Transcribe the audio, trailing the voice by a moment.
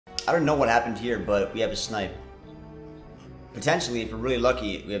I don't know what happened here, but we have a snipe. Potentially, if we're really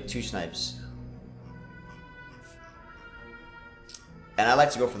lucky, we have 2 snipes. And I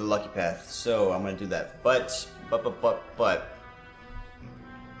like to go for the lucky path, so I'm gonna do that. But.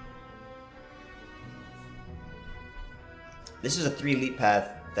 This is a 3 elite path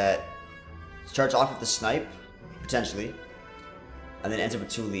that starts off with the snipe, potentially, and then ends up with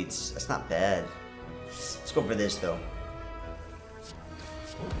 2 elites. That's not bad. Let's go for this, though.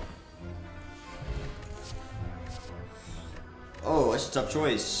 Oh, that's a tough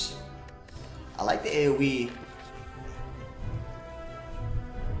choice. I like the AoE.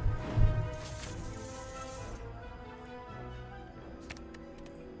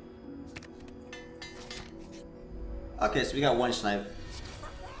 Okay, so we got 1 snipe.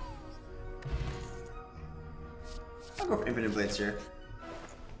 I'll go for Infinite Blitz here.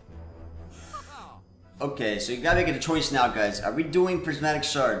 Okay, so you gotta make a choice now, guys. Are we doing Prismatic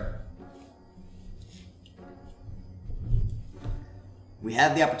Shard? We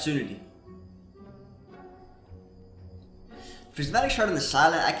have the opportunity. Prismatic Shard on the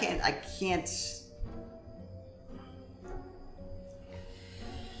silent, I can't.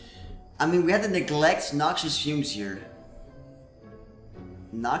 I mean, we have to neglect Noxious Fumes here.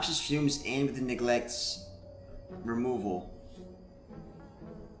 Noxious Fumes and with the neglects removal.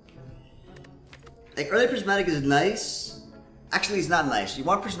 Like, early Prismatic is nice. Actually, it's not nice. You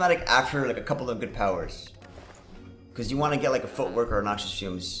want Prismatic after like a couple of good powers. Because you want to get like a Footwork or a Noxious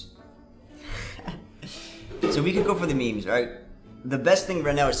Fumes. So we could go for the memes, right? The best thing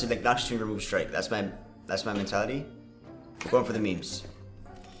right now is to like Noxious Fumes remove Strike. That's my mentality. Going for the memes.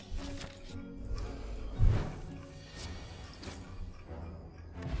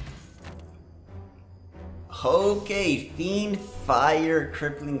 Okay, Fiend Fire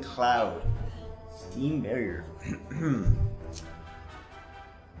Crippling Cloud. Steam Barrier.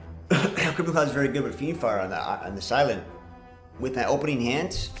 Crippling Cloud is very good with Fiend Fire on the silent. With my opening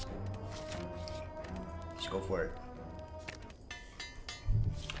hand, just go for it.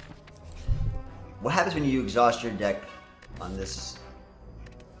 What happens when you exhaust your deck on this?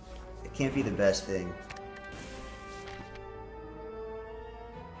 It can't be the best thing.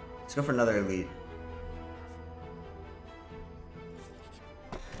 Let's go for another elite.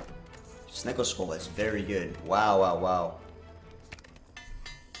 Snecko Skull, that's very good. Wow, wow, wow.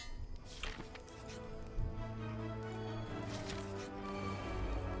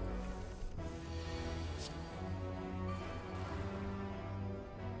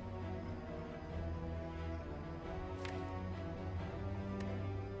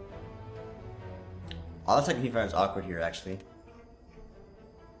 Oh, that's like Fiend Fire is awkward here, actually.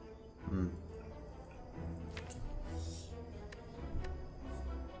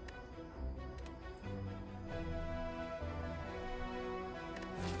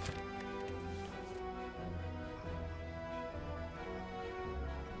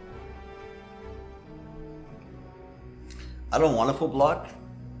 I don't want a full block,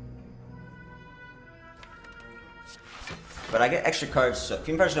 but I get extra cards, so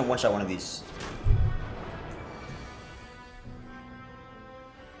Fiend Fire's gonna one-shot one of these.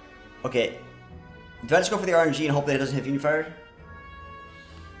 Okay, do I just go for the RNG and hope that it doesn't hit Fiend Fire?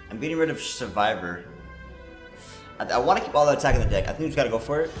 I'm getting rid of Survivor. I want to keep all the attack in the deck. I think we just gotta go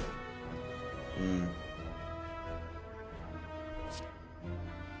for it.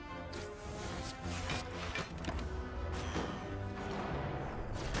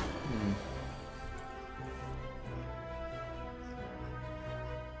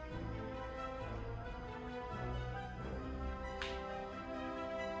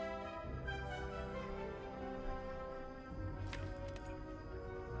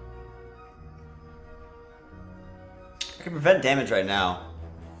 I can prevent damage right now.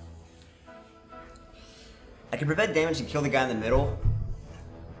 I can prevent damage and kill the guy in the middle.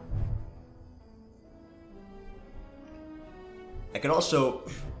 I can also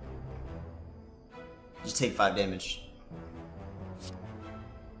just take 5 damage.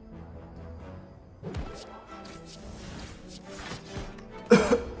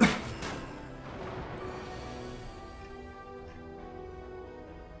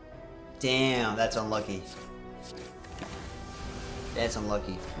 Damn, that's unlucky. That's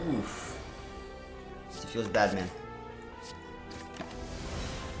unlucky. Oof. It feels bad, man.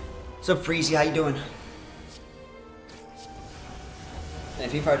 What's up, Freezy? How you doing? And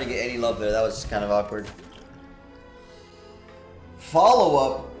if you tried to get any love there, that was kind of awkward.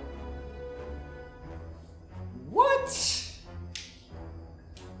 Follow-up? What?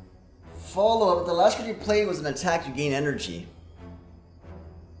 Follow-up? The last card you played was an attack to gain energy.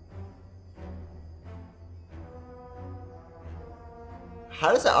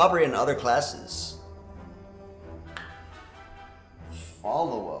 How does that operate in other classes?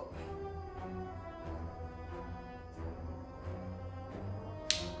 Follow up.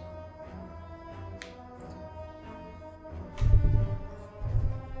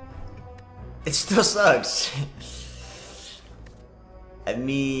 It still sucks. I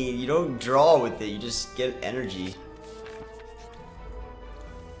mean, you don't draw with it, you just get energy.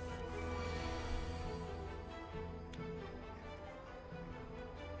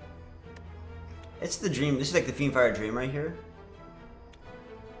 It's the dream. This is like the Fiendfire dream right here.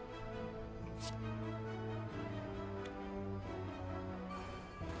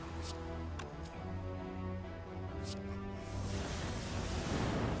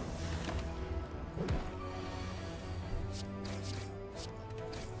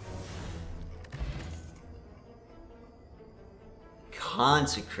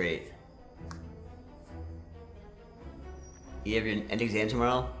 Consecrate. You have your end exam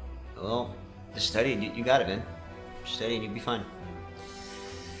tomorrow? Well, just study. You got it, man. Just study and you'll be fine.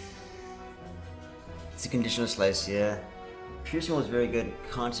 It's a conditional slice, yeah. Piercing was very good.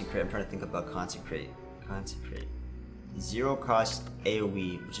 Consecrate. I'm trying to think about consecrate. Consecrate. Zero cost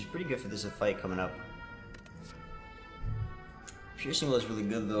AoE, which is pretty good for this fight coming up. Piercing was really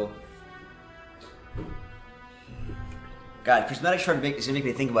good though. God, Prismatic is gonna make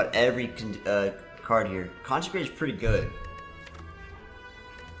me think about every card here. Consecrate is pretty good.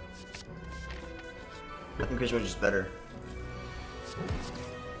 I think Prismatic is better.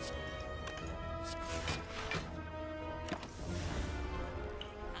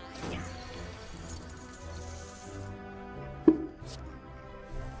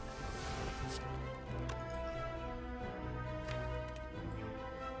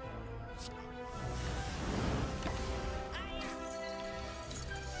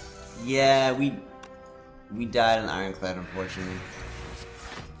 Yeah, we died on Ironclad, unfortunately.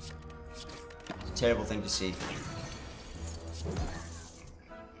 It's a terrible thing to see.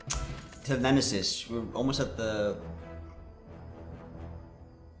 To Nemesis, we're almost at the...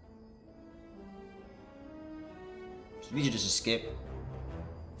 So these are just a skip.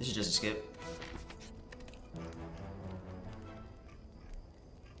 This is just a skip.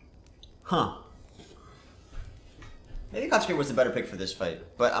 Huh. Maybe Consecrate was the better pick for this fight,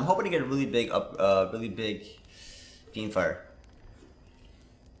 but I'm hoping to get a really big Fiendfire.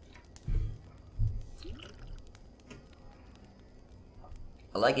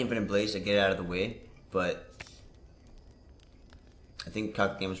 I like Infinite Blaze to get it out of the way, but I think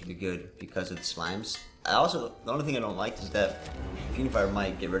Cock Game is really good because of the slimes. I also, the only thing I don't like is that Fiendfire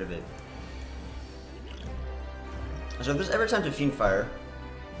might get rid of it. So if there's ever time to Fiendfire,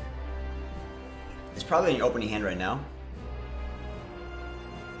 it's probably in your opening hand right now.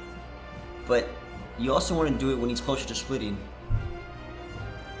 But you also want to do it when he's closer to splitting.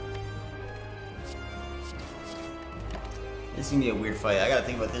 This is gonna be a weird fight. I gotta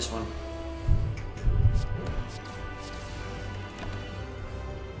think about this one.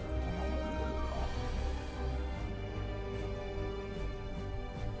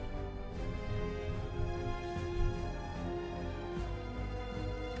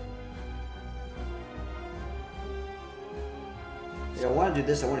 Yeah, I want to do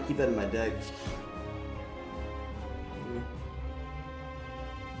this. I want to keep that in my deck.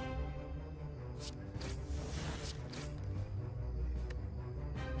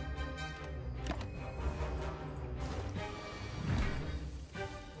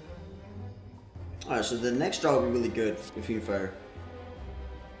 Alright, so the next draw will be really good with Fiendfire.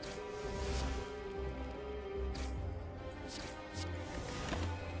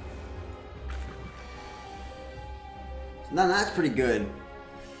 Now that's pretty good.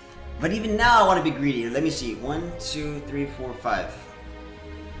 But even now I want to be greedy. Let me see. 1, 2, 3, 4, 5.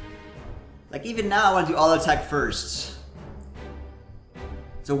 Like even now I want to do all attack first.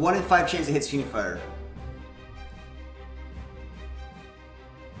 It's a 1 in 5 chance it hits Fiendfire.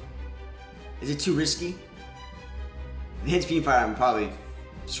 Is it too risky? If it hits Fiendfire, I'm probably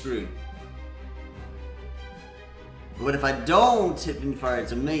screwed. But if I don't hit Fiendfire,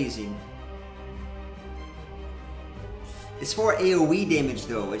 it's amazing. It's for AoE damage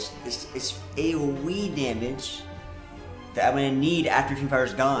though. It's AoE damage that I'm gonna need after Fiendfire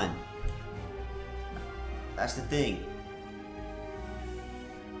is gone. That's the thing.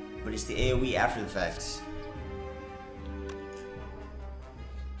 But it's the AoE after the fact.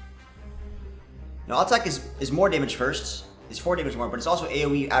 No, attack is more damage first. It's 4 damage more, but it's also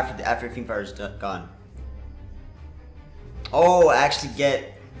AoE after Fiendfire is gone. Oh, I actually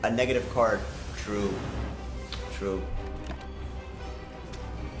get a negative card. True. True.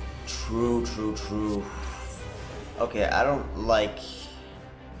 True. Okay, I don't like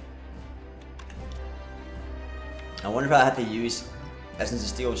I wonder if I have to use Essence of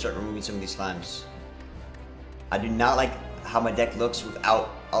Steel to start removing some of these slimes. I do not like how my deck looks without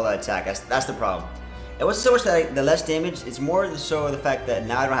all that attack. That's the problem. It wasn't so much that the less damage, it's more so the fact that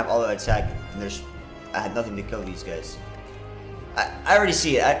now I don't have all that attack and I had nothing to kill these guys. I already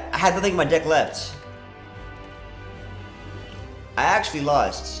see it. I had nothing in my deck left. I actually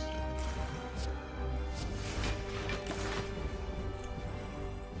lost.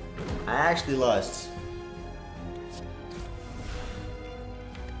 I actually lost.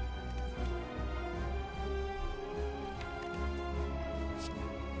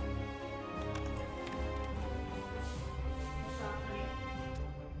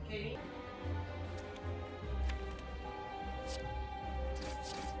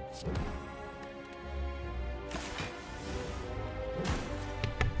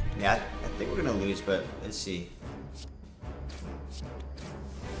 Yeah, I think we're gonna lose, but let's see.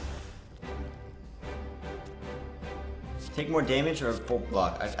 Take more damage or full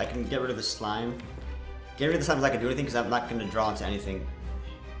block? I can get rid of the slime. Get rid of the slime is not gonna do anything because I'm not gonna draw into anything.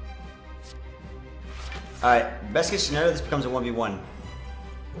 Alright, best case scenario, this becomes a 1v1.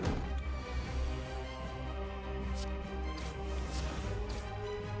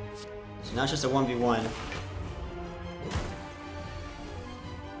 So now it's just a 1v1.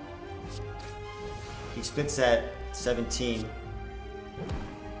 He splits at 17.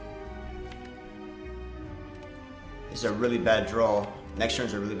 This is a really bad draw. Next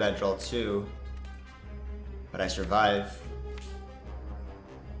turn's a really bad draw too. But I survive.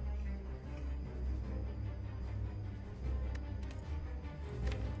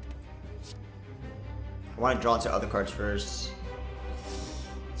 I want to draw into other cards first.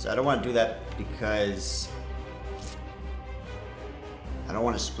 So I don't want to do that because I don't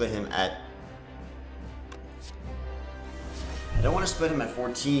want to split him at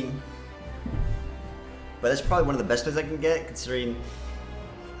 14. But that's probably one of the best plays I can get, considering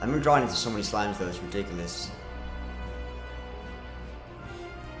I'm drawing into so many slimes though, it's ridiculous.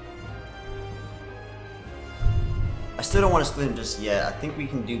 I still don't want to split him just yet. I think we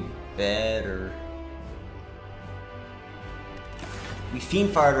can do better. We Fiend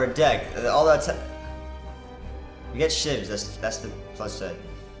Fired our deck. All that we get shivs, that's the plus side.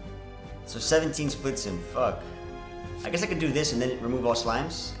 So 17 splits him, fuck. I guess I could do this and then remove all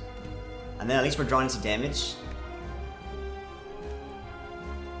slimes. And then at least we're drawing into damage.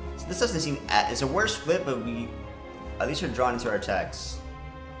 So this doesn't seem... It's a worse split, but at least we're drawing into our attacks.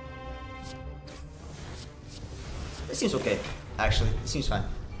 This seems okay, actually. It seems fine.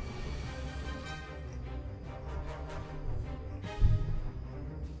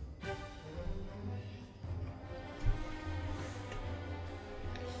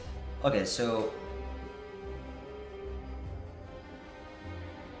 Okay, so...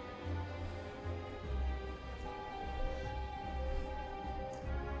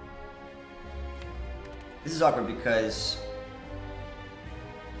 This is awkward because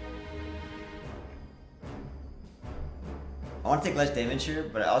I want to take less damage here,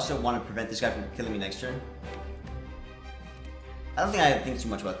 but I also want to prevent this guy from killing me next turn. I don't think I have to think too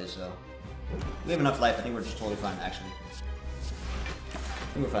much about this though. We have enough life, I think we're just totally fine actually.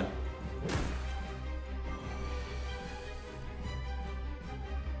 I think we're fine.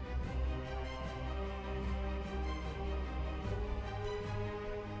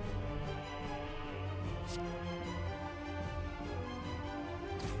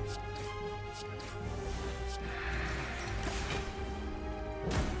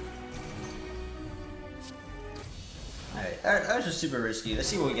 That was just super risky. Let's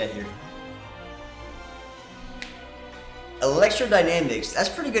see what we get here. Electrodynamics. That's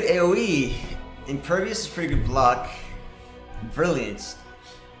pretty good AoE. Impervious is pretty good block. Brilliance.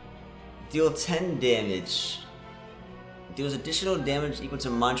 Deal 10 damage. Deals additional damage equal to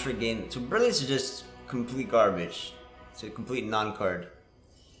mantra gain. So Brilliance is just complete garbage. It's a complete non-card.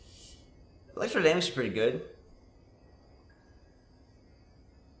 Electrodynamics is pretty good.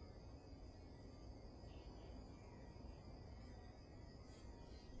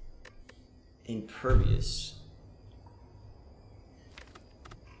 Impervious.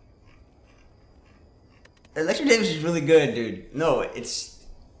 Electric damage is really good, dude. No, it's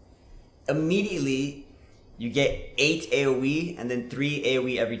immediately you get 8 AoE and then 3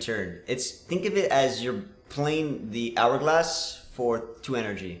 AoE every turn. Think of it as you're playing the Hourglass for 2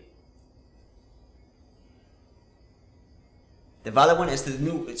 energy. The Violet one is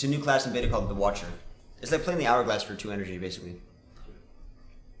it's a new class in beta called the Watcher. It's like playing the Hourglass for 2 energy basically.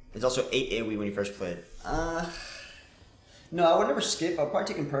 There's also 8 AoE when you first play it. No, I would never skip. I'll probably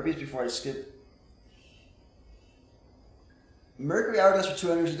take Impervious before I skip. Mercury Hourglass for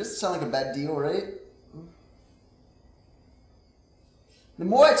 2 energy doesn't sound like a bad deal, right? The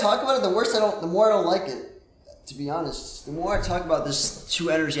more I talk about it, the more I don't like it. To be honest, the more I talk about this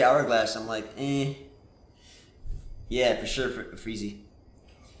 2 energy hourglass, I'm like, eh. Yeah, for sure, Freezy.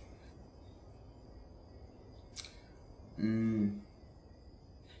 You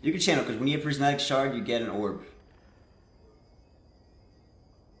can channel, because when you have Prismatic Shard, you get an orb.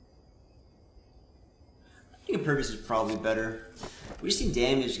 I think Impervious is probably better. We just need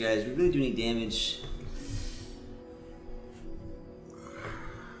damage, guys. We really do need damage.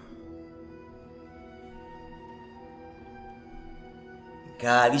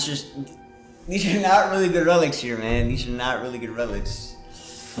 God, these are not really good relics here, man. These are not really good relics.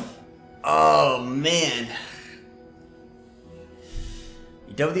 Oh, man.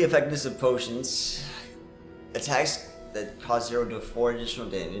 You double the effectiveness of potions. Attacks that cause 0 to 4 additional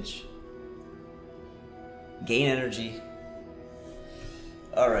damage. Gain energy.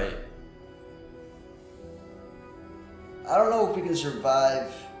 Alright. I don't know if we can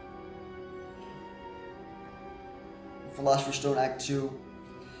survive Philosopher's Stone Act 2.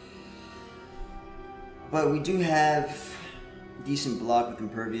 But we do have decent block with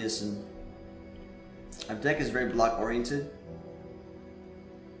Impervious, and our deck is very block oriented.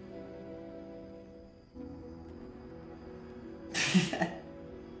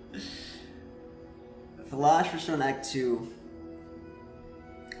 Philosopher's Stone Act 2.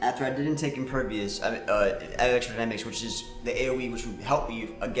 After I didn't take Impervious, extra dynamics, which is the AoE which would help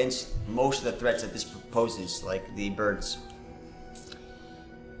you against most of the threats that this poses, like the birds.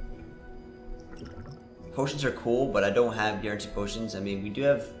 Potions are cool, but I don't have guaranteed potions. I mean, we do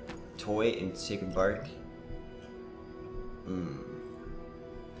have Toy and Sacred Bark.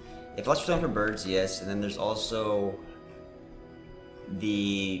 If Philosopher's Stone for birds, yes, and then there's also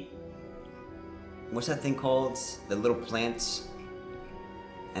the... what's that thing called? The little plants.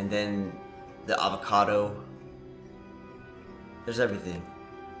 And then the avocado. There's everything.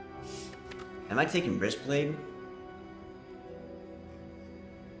 Am I taking Wristblade?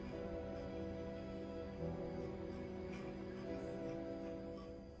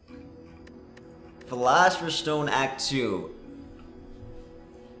 Philosopher's Stone Act 2.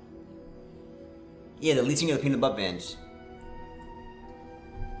 Yeah, the lead singer of the Peanut Butt Bands.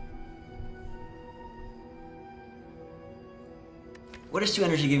 What is 2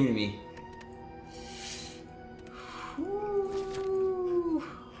 energy giving to me?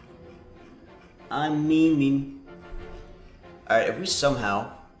 I'm mean. Alright, if we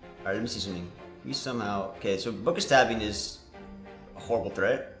somehow... Alright, let me see something. If we somehow... Okay, so Book of Stabbing is a horrible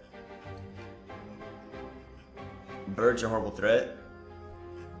threat. Birds are a horrible threat.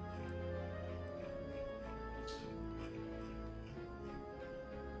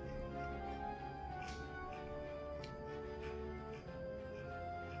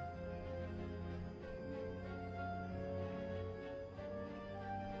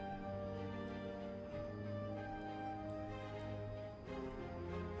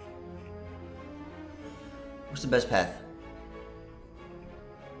 What's the best path?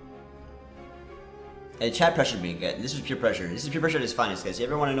 Hey, chat pressured me, guys. This is pure pressure. This is pure pressure at its finest, guys. You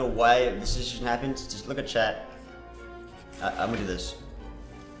ever want to know why this decision happened? Just look at chat. I'm gonna do this.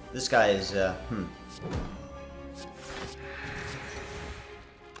 This guy is, Well,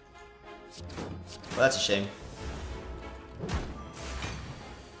 that's a shame.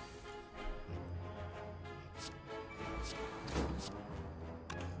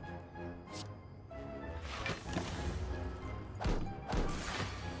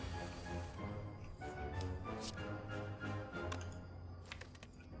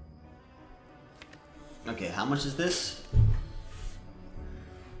 Okay, how much is this?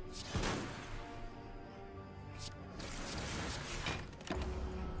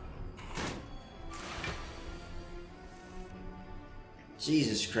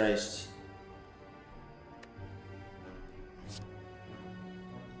 Jesus Christ.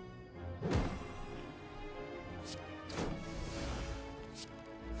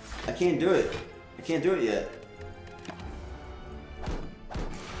 I can't do it. I can't do it yet.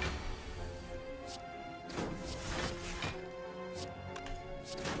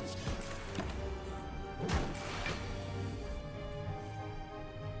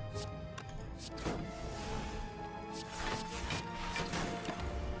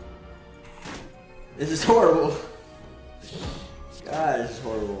 This is horrible. God, this is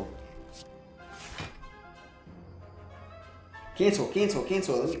horrible. Cancel, cancel,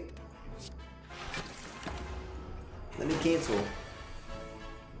 cancel. Let me cancel.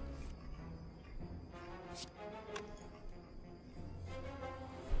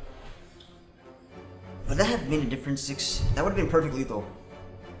 Would that have made a difference? 6? That would have been perfect lethal.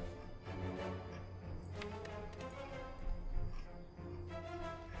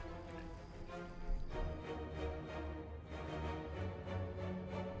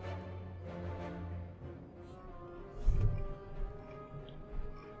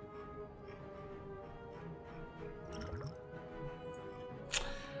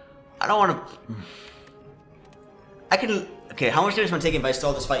 don't want to. I can. Okay, how much damage am I taking if I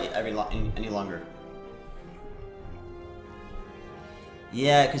stall this fight any longer?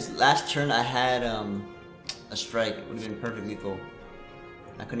 Yeah, because last turn I had a strike. It would have been perfect lethal.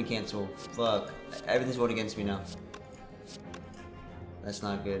 I couldn't cancel. Fuck. Everything's voted against me now. That's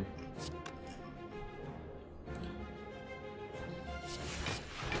not good.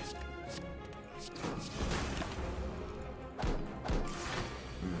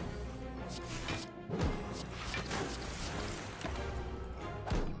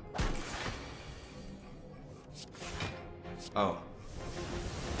 Oh.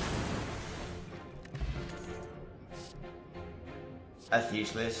 That's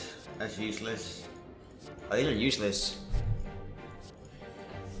useless. That's useless. Oh, these are useless.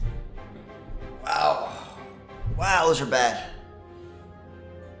 Wow. Wow, those are bad.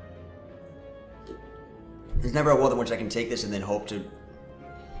 There's never a world in which I can take this and then hope to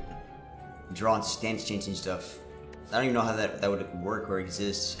draw on stance changing stuff. I don't even know how that would work or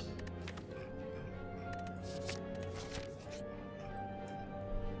exist.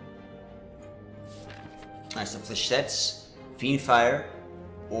 Alright, so Flechettes, Fiendfire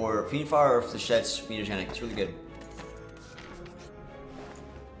or Flechettes Mutagenic. It's really good.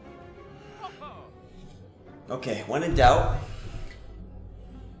 Okay, when in doubt.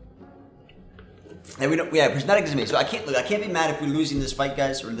 And we don't. Yeah, Prismatic is a meme. So I can't be mad if we're losing this fight,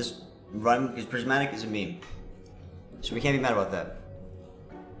 guys, or this run, because Prismatic is a meme. So we can't be mad about that.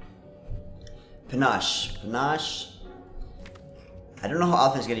 Panache. I don't know how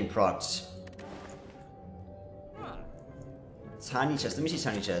often it's getting procs. Tiny chest. Let me see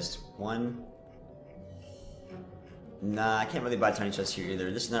tiny chest. One. Nah, I can't really buy tiny chest here either.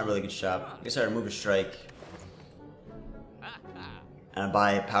 This is not a really good shop. I guess I remove a strike. And I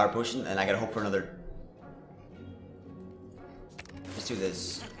buy a power potion, and I gotta hope for another. Let's do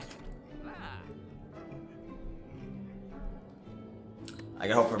this. I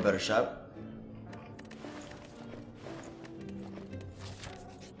gotta hope for a better shop.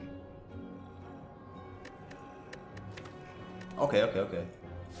 Okay.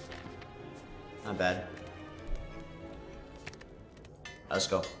 Not bad. Let's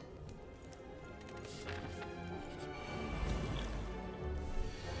go.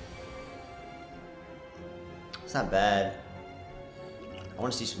 It's not bad. I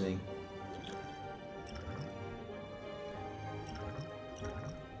want to see something.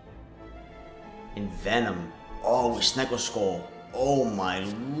 In Venom. Oh, Sneckle Skull. Oh my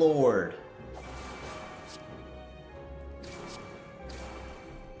lord.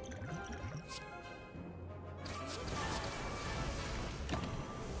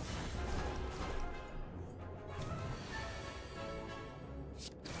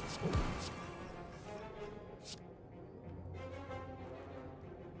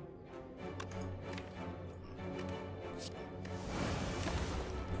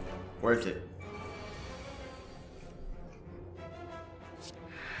 Worth it.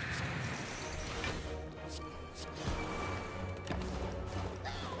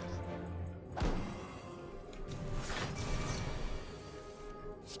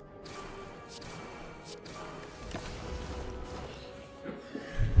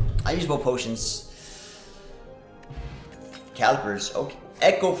 I use both potions. Calipers. Okay.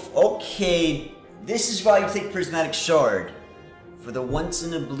 Echo. Okay. This is why you take Prismatic Shard. For the once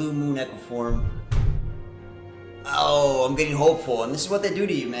in a blue moon Echo form. Oh, I'm getting hopeful. And this is what they do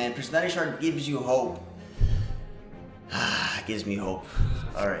to you, man. Prismatic Shard gives you hope. It gives me hope.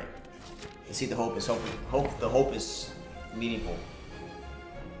 Alright. Let's see, the hope is the hope is meaningful.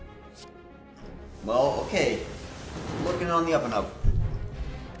 Well, okay. Looking on the up and up.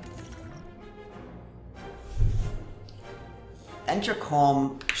 Enter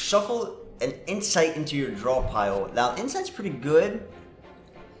Calm. Shuffle an Insight into your draw pile. Now, Insight's pretty good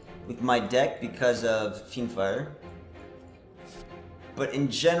with my deck because of Fiendfire. But in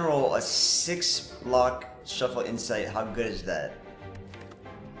general, a 6-block Shuffle Insight, how good is that?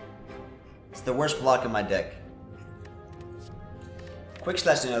 It's the worst block in my deck. Quick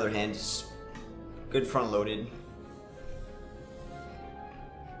Slash, on the other hand, is good front loaded.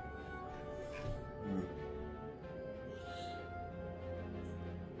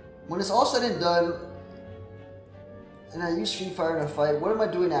 When it's all said and done, and I use Fiendfire in a fight, what am I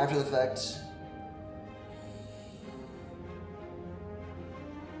doing after the fact?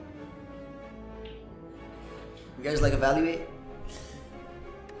 You guys like evaluate?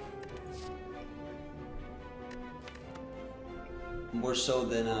 More so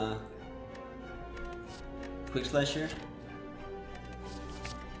than Quick Slash here?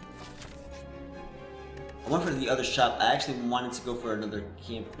 I went for the other shop. I actually wanted to go for another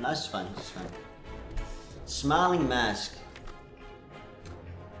camp. No, this is fine. This is fine. Smiling Mask.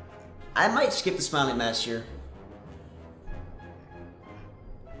 I might skip the Smiling Mask here.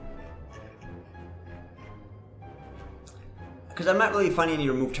 Because I'm not really finding any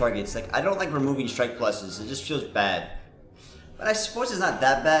remove targets. Like, I don't like removing strike pluses. It just feels bad. But I suppose it's not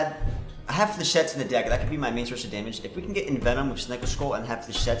that bad. I have Flechettes in the deck. That could be my main source of damage. If we can get Envenom with Sniper Skull and have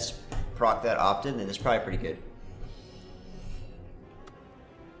Flechettes proc that often, then it's probably pretty good.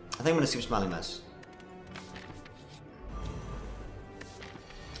 I think I'm going to skip Smiling Mess.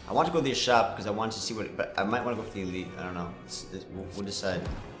 I want to go to the shop because I want to see what, but I might want to go for the Elite. I don't know. We'll decide.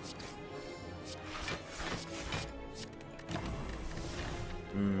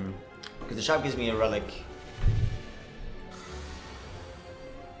 Because the shop gives me a relic.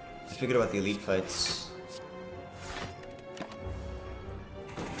 I figured about the Elite fights.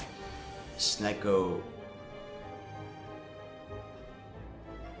 Snecko.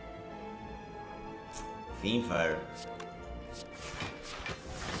 Fiendfire.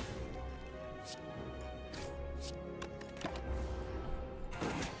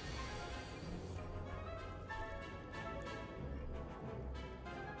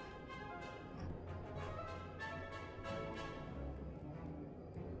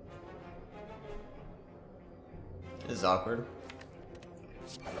 This is awkward.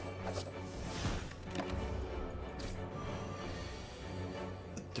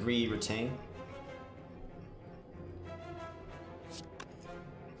 The 3 retain.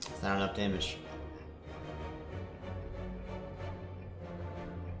 It's not enough damage.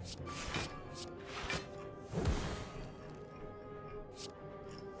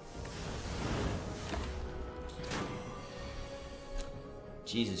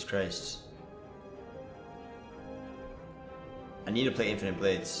 Jesus Christ. I need to play Infinite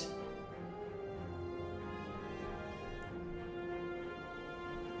Blades.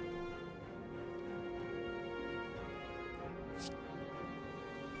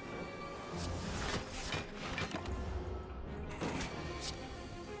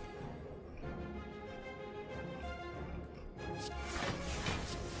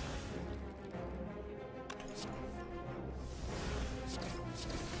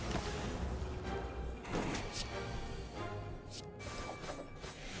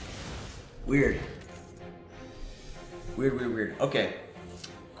 Weird. Weird. Okay.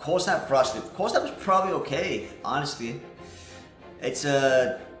 Cold Snap Frostloop. Cold Snap is probably okay, honestly. It's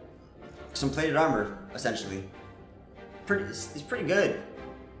some plated armor, essentially. It's pretty good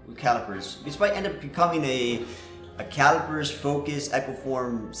with Calipers. This might end up becoming a Calipers focused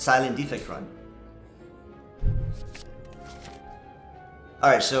Equiform silent defect run.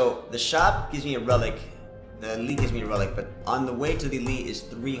 Alright, so the shop gives me a relic. The Elite gives me a relic, but on the way to the Elite is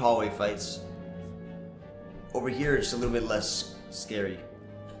 3 hallway fights. Over here, it's a little bit less scary.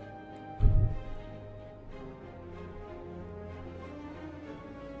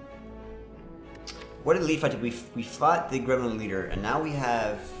 What did Elite fight? We fought the Gremlin Leader, and now we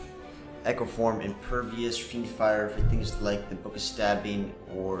have Echo Form, Impervious, Fiendfire for things like the Book of Stabbing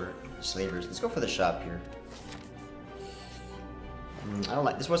or Slavers. Let's go for the shop here. I don't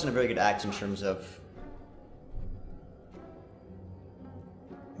like. This wasn't a very good act in terms of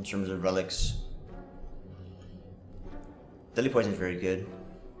relics. Deadly Poison is very good.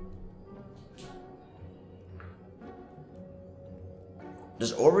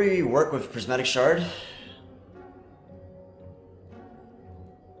 Does Orrery work with Prismatic Shard?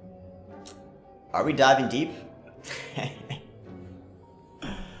 Are we diving deep?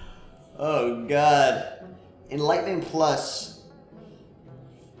 Oh god. Enlightenment Plus.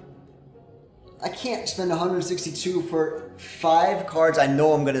 I can't spend 162 for 5 cards I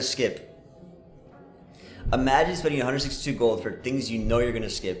know I'm gonna skip. Imagine spending 162 gold for things you know you're gonna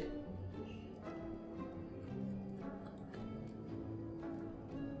skip.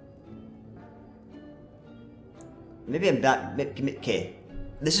 Maybe I'm not. Okay.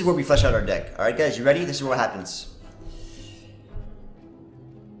 This is where we flesh out our deck. Alright, guys, you ready? This is what happens.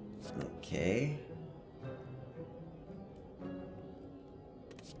 Okay.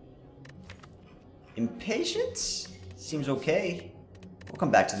 Impatience? Seems okay. We'll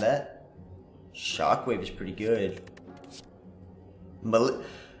come back to that. Shockwave is pretty good.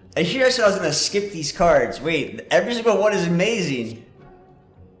 I hear I said I was gonna skip these cards. Wait, every single one is amazing.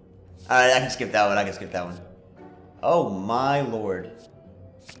 Alright, I can skip that one. Oh my lord.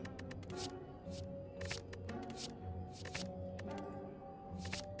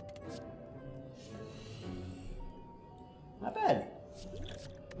 Not bad.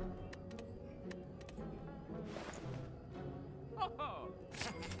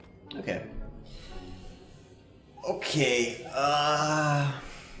 Okay. Okay, I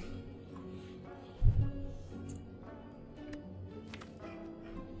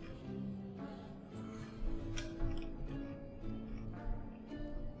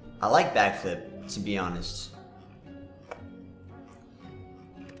like backflip, to be honest.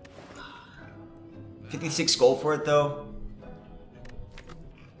 56 gold for it though.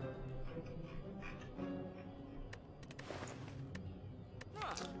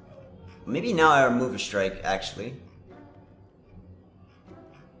 Maybe now I remove a strike, actually.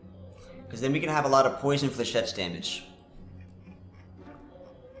 Because then we can have a lot of poison flechettes damage.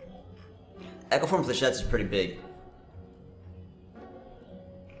 Echo Form flechettes is pretty big.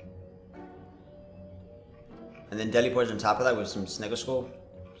 And then Deadly Poison on top of that with some Sneggle Skull.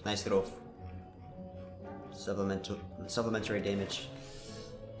 Nice little supplementary damage.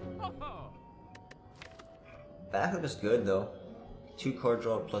 Backup is good though. 2 card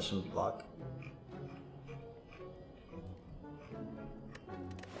draw plus some block.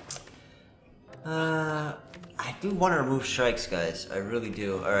 I do want to remove strikes, guys. I really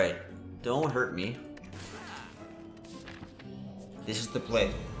do. Alright. Don't hurt me. This is the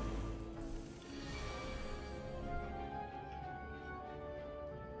play.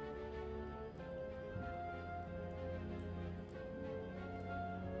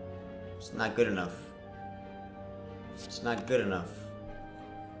 It's not good enough. It's not good enough.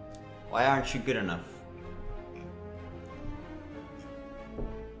 Why aren't you good enough?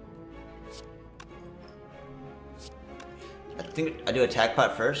 I think I do attack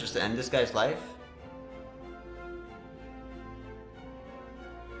pot first just to end this guy's life.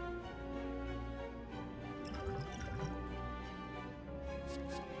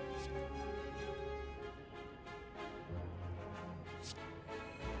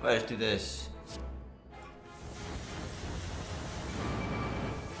 Alright, let's do this.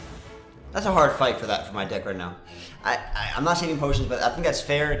 That's a hard fight for my deck right now. I'm not saving potions, but I think that's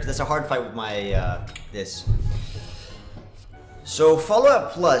fair because that's a hard fight with my this. So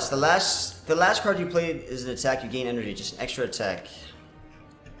Follow-Up Plus, the last card you played is an attack. You gain energy, just an extra attack.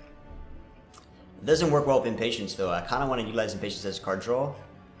 It doesn't work well with Impatience though. I kind of want to utilize Impatience as card draw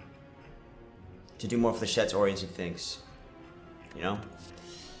to do more flechettes oriented things. You know.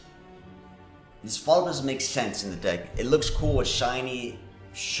 This Follow-Up doesn't make sense in the deck. It looks cool, it's shiny,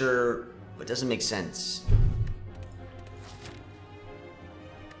 sure, but it doesn't make sense.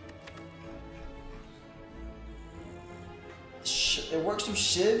 It works through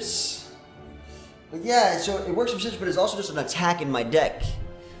shivs. But yeah, so it works through shivs, but it's also just an attack in my deck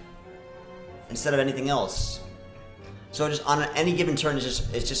instead of anything else. So just on any given turn, it's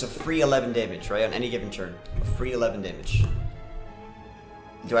just a free 11 damage, right? On any given turn, a free 11 damage.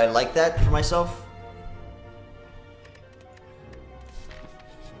 Do I like that for myself?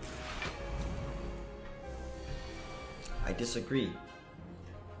 I disagree.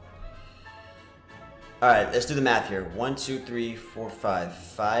 Alright, let's do the math here. 1, 2, 3, 4, 5.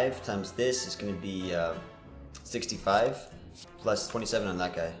 5 times this is going to be 65 plus 27 on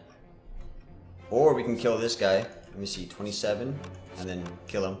that guy. Or we can kill this guy. Let me see, 27 and then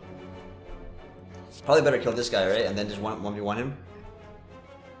kill him. Probably better kill this guy, right? And then just 1v1 him.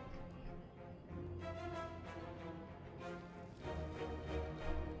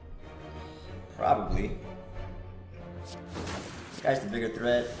 Probably. This guy's the bigger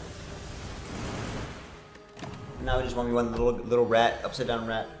threat. Now we just 1v1 the little rat, upside down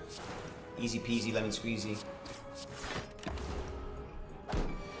rat. Easy peasy, lemon squeezy.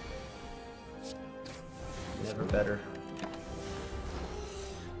 Never better.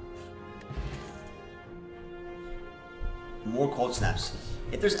 More cold snaps.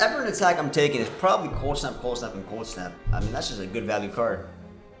 If there's ever an attack I'm taking, it's probably cold snap, and cold snap. I mean, that's just a good value card.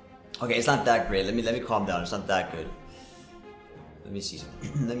 Okay, it's not that great. Let me calm down. It's not that good. Let me see.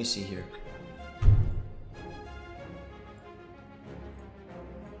 Let me see here.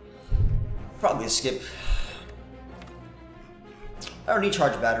 Probably a skip. I don't need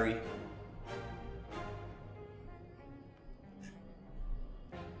charge battery.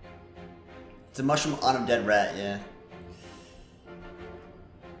 It's a mushroom on a dead rat, yeah.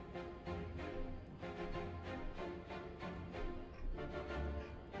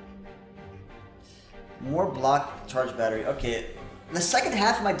 More block, charge battery. Okay, the second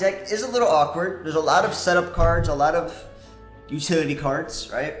half of my deck is a little awkward. There's a lot of setup cards, a lot of utility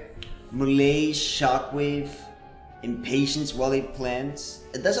cards, right? Malaise, Shockwave, Impatience, well-laid plans.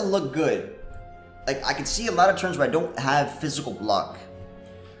 It doesn't look good. Like, I can see a lot of turns where I don't have physical block.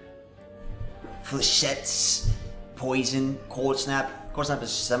 Flechettes, Poison, Cold Snap. Cold Snap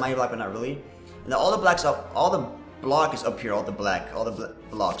is semi-block, but not really. And all the blacks up, all the block is up here, all the black, all the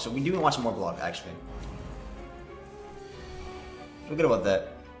block. So we do want some more block, actually. feel good about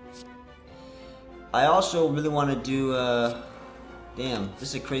that. I also really want to do, damn, this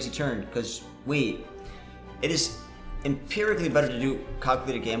is a crazy turn, because, wait, it is empirically better to do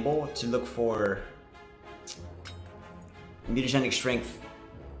calculated gamble to look for mutagenic strength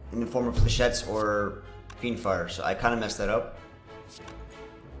in the form of flechettes or fiendfire, so I kind of messed that up.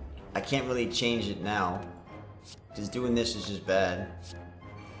 I can't really change it now, because doing this is just bad.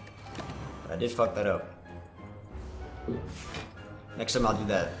 But I did fuck that up. Next time I'll do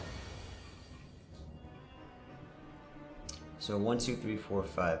that. So 1, 2, 3, 4,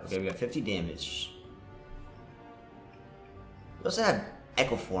 5. Okay, we got 50 damage. We also have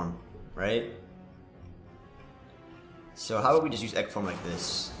Echo Form, right? So how about we just use Echo Form like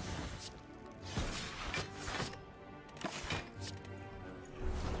this?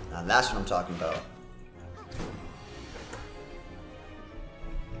 Now that's what I'm talking about.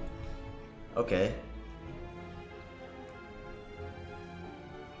 Okay.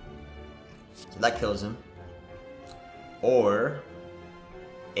 So that kills him. Or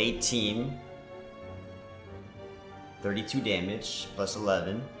 18, 32 damage plus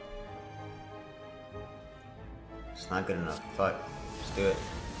 11. It's not good enough. Fuck. Let's do it.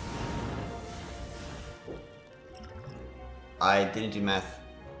 I didn't do math.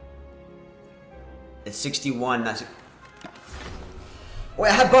 It's 61. That's. Wait,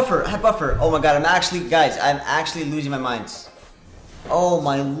 I have buffer. I have buffer. Oh my god, I'm actually losing my mind. Oh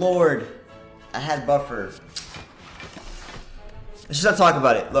my lord. I had buffer. Let's just not talk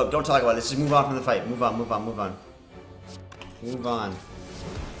about it. Look, don't talk about it. Let's just move on from the fight. Move on, move on, move on. Move on.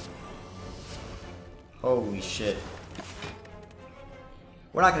 Holy shit.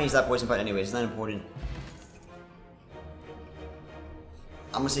 We're not gonna use that poison fight anyways. It's not important.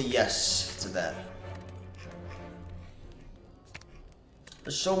 I'm gonna say yes to that.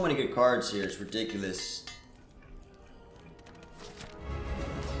 There's so many good cards here. It's ridiculous.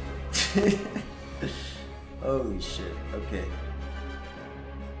 Holy shit. Okay.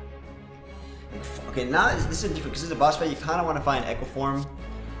 Okay, now this is different because this is a boss fight. You kind of want to find Echo Form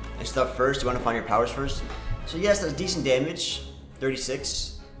and stuff first. You want to find your powers first. So yes, that's decent damage,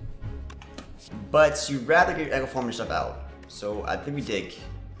 36. But you'd rather get your Echo Form and stuff out. So I think we dig.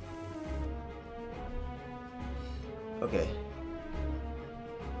 Okay.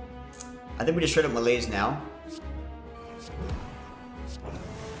 I think we just straight up malaise now.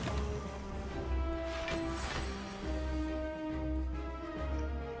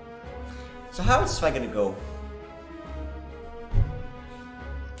 So how is this fight gonna go?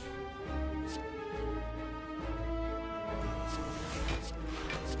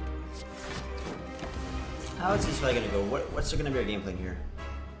 How is this fight gonna go? What's gonna be our game plan here?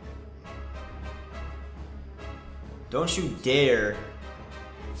 Don't you dare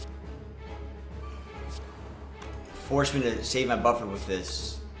force me to save my buffer with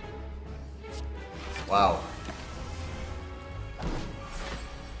this. Wow.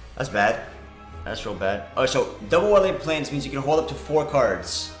 That's bad. That's real bad. Oh, so double Warlord Plans means you can hold up to 4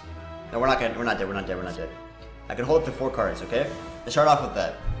 cards. No, we're not dead, we're not dead. I can hold up to 4 cards, okay? Let's start off with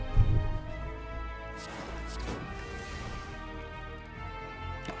that.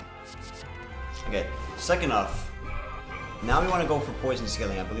 Okay, second off, now we want to go for poison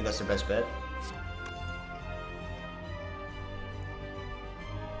scaling. I believe that's the best bet.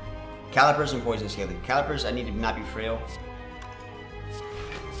 Calipers and poison scaling. Calipers, I need to not be frail.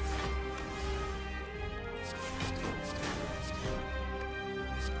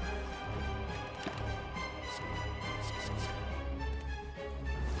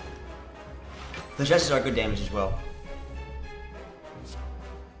 The Justices are good damage as well.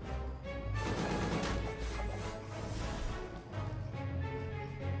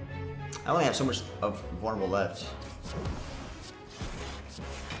 I only have so much of vulnerable left.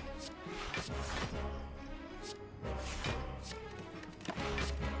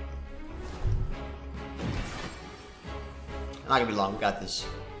 Not gonna be long, we got this.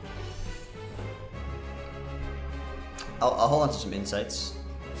 I'll hold on to some insights.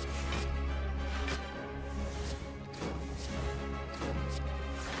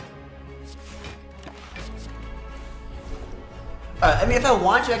 I mean, if I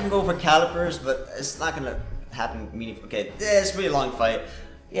want to, I can go for calipers, but it's not gonna happen meaningfully. Okay, it's a pretty long fight.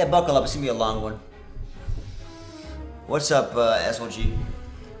 Yeah, buckle up, it's gonna be a long one. What's up, SLG?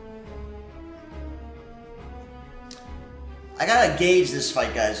 I gotta gauge this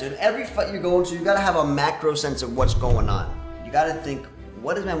fight, guys. In every fight you're going to, you gotta have a macro sense of what's going on. You gotta think,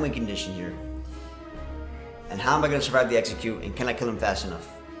 what is my win condition here? And how am I gonna survive the execute, and can I kill him fast enough?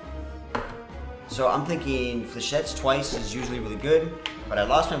 So I'm thinking flechettes twice is usually really good, but I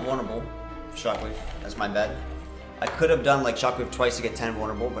lost my vulnerable shockwave. That's my bad. I could have done like Shockwave twice to get 10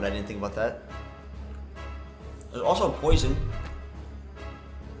 vulnerable, but I didn't think about that. There's also poison.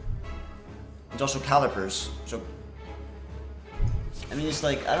 There's also calipers. So, I mean, it's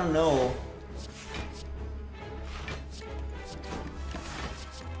like, I don't know.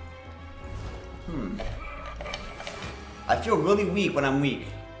 I feel really weak when I'm weak.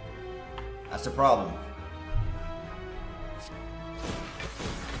 That's the problem.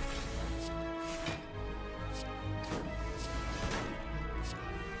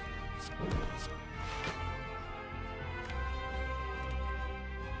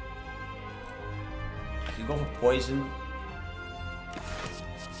 If you go for poison.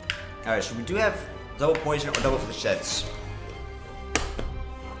 Alright, so we do have double poison or double flechettes.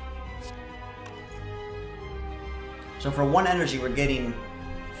 So for 1 energy, we're getting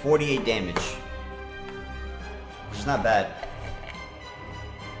 48 damage, which is not bad.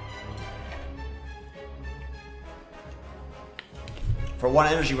 For 1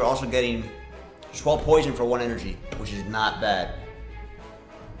 energy, we're also getting 12 poison for 1 energy, which is not bad.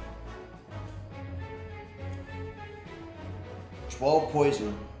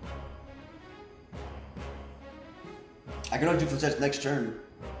 Poison. I can only do flechettes next turn.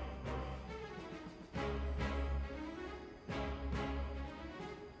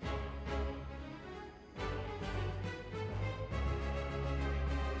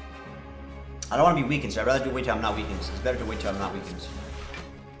 I don't want to be weakened, so I'd rather do wait till I'm not weakened. It's better to wait till I'm not weakened.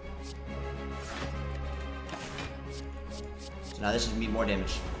 So now this is me more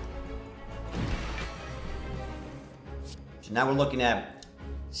damage. So now we're looking at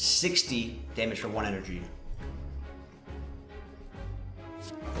 60 damage for 1 energy.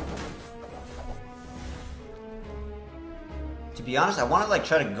 To be honest, I want to like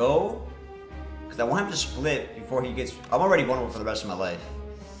try to go because I want him to split before he gets. I'm already vulnerable for the rest of my life.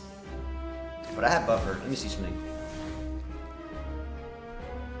 But I have buffer. Let me see something.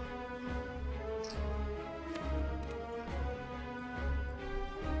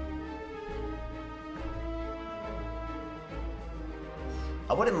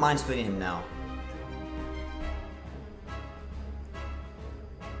 I wouldn't mind splitting him now.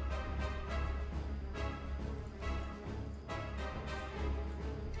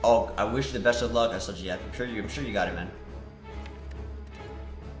 Oh, I wish you the best of luck. I said, yeah, I'm sure you got it, man.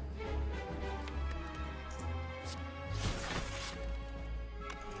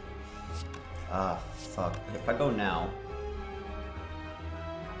 Ah, fuck. If I go now...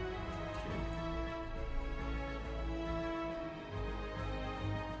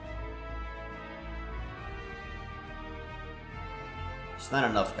 It's not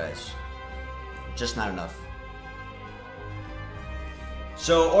enough, guys. Just not enough.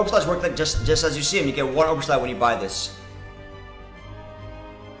 So, Orb Slides work like just as you see them. You get 1 Orb Slide when you buy this.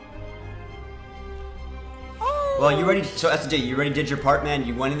 Well, you already. So SJ, you already did your part, man.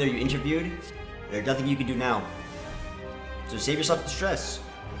 You went in there, you interviewed. There's nothing you can do now. So save yourself the stress.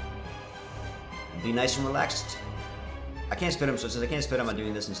 Be nice and relaxed. I can't spit him, so since I can't spit him, I'm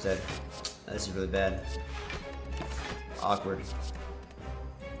doing this instead. This is really bad. Awkward.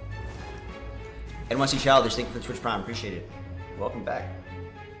 NYC Childish, thank you for the Twitch Prime. Appreciate it. Welcome back.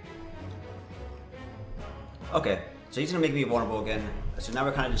 Okay, so he's gonna make me vulnerable again. So now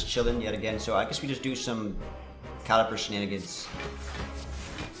we're kind of just chilling yet again. So I guess we just do some caliper shenanigans.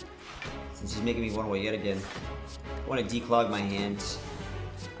 Since he's making me vulnerable yet again. I want to declog my hands.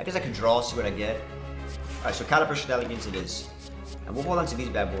 I guess I could draw, see what I get. Alright, so caliper shenanigans it is. And we'll hold on to these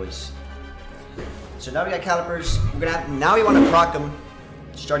bad boys. So now we got calipers. We're gonna have, now we want to proc them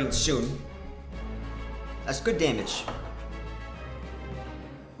starting soon. That's good damage.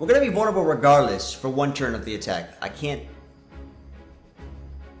 We're gonna be vulnerable regardless for 1 turn of the attack. I can't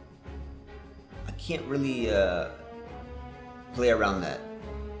really play around that.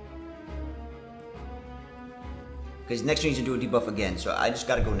 Because next turn he's gonna do a debuff again, so I just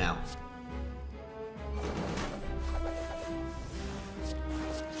gotta go now.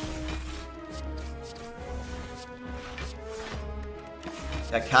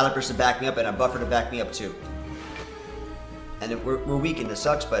 Got calipers to back me up and a buffer to back me up too. And we're weakened, it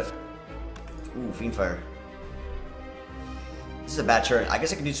sucks, but... Ooh, Fiendfire. This is a bad turn. I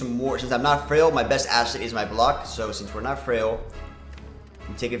guess I can do some more. Since I'm not frail, my best asset is my block. So since we're not frail,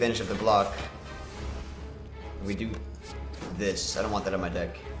 we take advantage of the block. We do this. I don't want that on my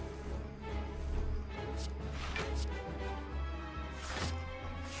deck.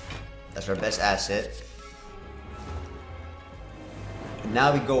 That's our best asset. And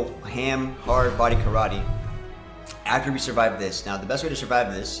now we go ham, hard, body karate. After we survive this. Now the best way to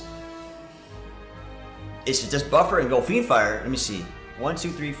survive this is to just buffer and go Fiendfire. Let me see. 1,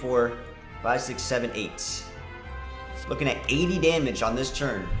 2, 3, 4, 5, 6, 7, 8. Looking at 80 damage on this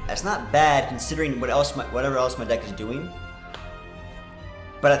turn. That's not bad considering whatever else my deck is doing.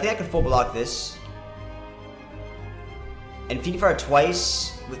 But I think I can full block this. And Fiend Fire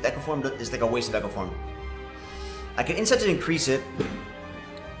twice with Echo Form is like a waste of Echo Form. I can Insight to increase it.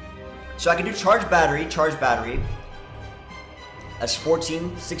 So I can do Charge Battery. That's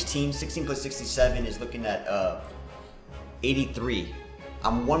 14, 16. 16 plus 67 is looking at 83.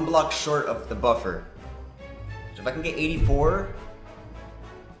 I'm 1 block short of the buffer. So if I can get 84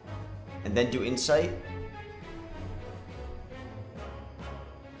 and then do Insight.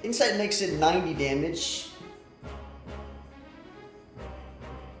 Insight makes it 90 damage.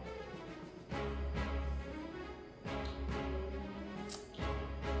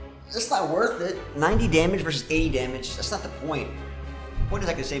 It's not worth it. 90 damage versus 80 damage. That's not the point. The point is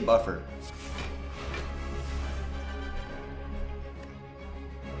I can save buffer.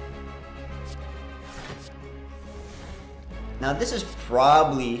 Now this is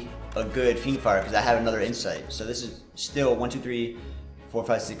probably a good Fiend Fire because I have another Insight. So this is still 1, 2, 3, 4,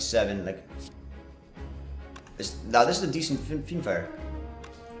 5, 6, 7. Like, now this is a decent Fiend Fire.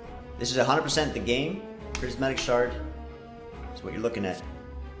 This is 100% the game. Prismatic Shard. That's what you're looking at.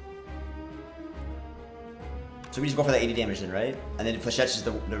 So we just go for that 80 damage then, right? And then Flechettes is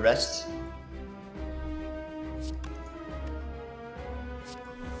the rest.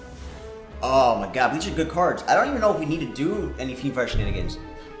 Oh my god, these are good cards. I don't even know if we need to do any Fiend Fire shenanigans.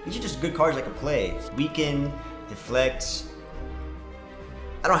 These are just good cards I can play. Weaken, Deflect.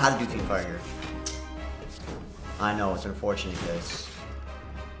 I don't have to do Fiend Fire here. I know, it's unfortunate, guys.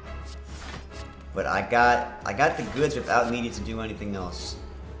 But I got the goods without needing to do anything else.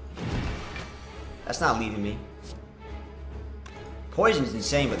 That's not leaving me. Poison's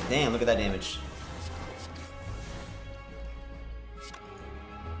insane, but damn, look at that damage.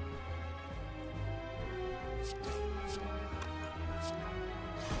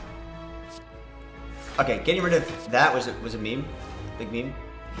 Okay, getting rid of that was a meme. Big meme.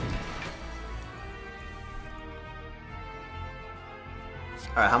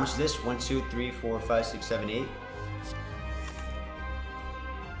 Alright, how much is this? 1, 2, 3, 4, 5, 6, 7, 8.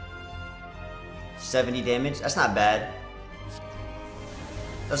 70 damage. That's not bad.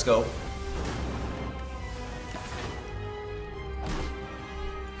 Let's go.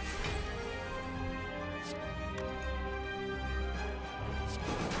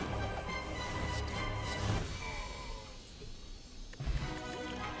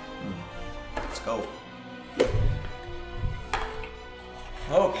 Let's go.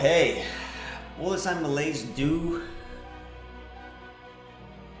 Okay. Will this time Malaise do?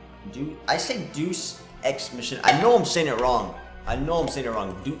 I say Deuce X Mission. I know I'm saying it wrong.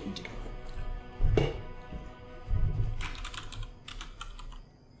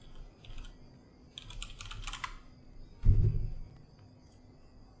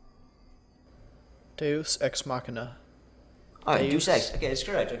 Deus Ex Machina. Alright, Deus Ex. Okay, it's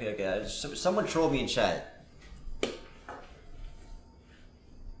correct. Okay. Someone trolled me in chat.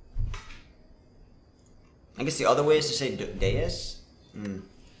 I guess the other way is to say Deus?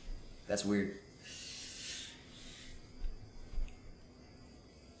 That's weird.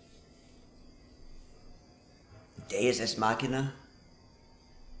 Deus Ex Machina?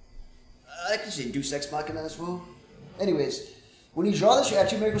 I can say Deus Ex Machina as well. Anyways, when you draw this, you add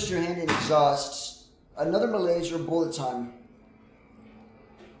 2 miracles to your hand and exhausts another Malaise or bullet time.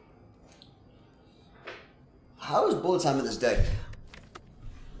 How is bullet time in this deck?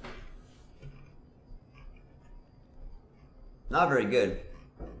 Not very good.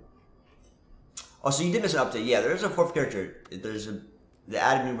 Oh, so you did miss an update. Yeah, there's a 4th character. They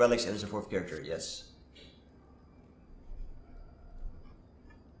added new relics and there's a 4th character, yes.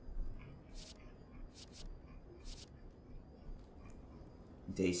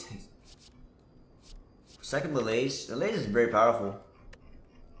 Days. Second Malaise. Malaise is very powerful.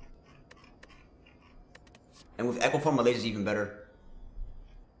 And with Echo Form, Malaise is even better.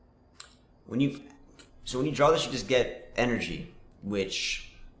 When you draw this, you just get energy,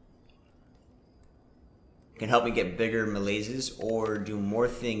 which can help me get bigger Malaises or do more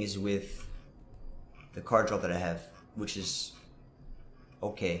things with the card draw that I have, which is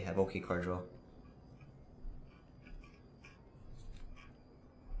okay. I have okay card draw.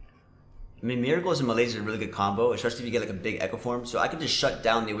 I mean, Miracles and Malaise are a really good combo, especially if you get like a big Echo Form. So I could just shut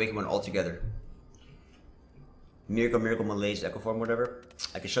down the Awakened One altogether. Miracle, Malaise, Echo Form, whatever.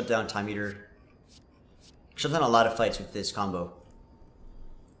 I could shut down Time Eater. Shut down a lot of fights with this combo.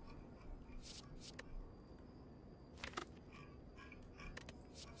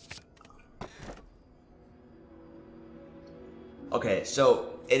 Okay,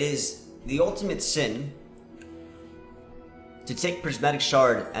 so it is the ultimate sin to take Prismatic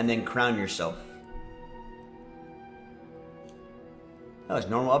Shard and then crown yourself. That was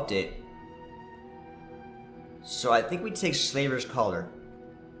normal update. So I think we take Slaver's Collar.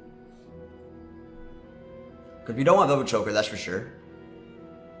 Because we don't want Velvet Choker, that's for sure.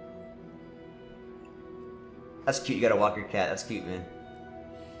 That's cute, you gotta walk your cat. That's cute, man.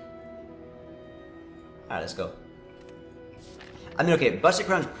 Alright, let's go. I mean, okay, Busted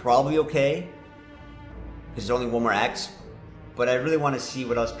Crown's probably okay. Because there's only one more axe. But I really want to see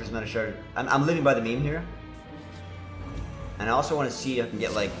what else Prismatic Shard... I'm living by the meme here. And I also want to see if I can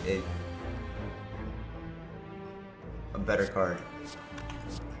get, like, a better card.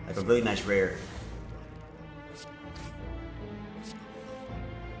 Like a really nice rare.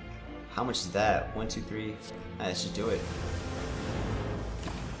 How much is that? 1, 2, 3. Alright, let's just do it.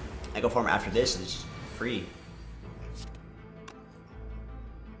 I go farm after this, and it's free.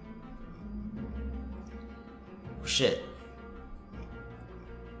 Oh, shit.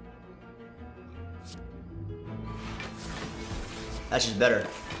 That's just better.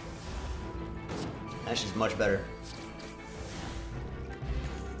 That's just much better.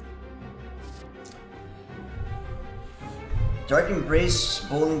 Dark Embrace,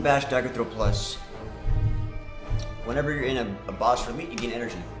 Bowling Bash, Dagger Throw Plus. Whenever you're in a boss or elite, you gain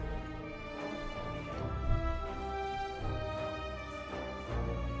energy.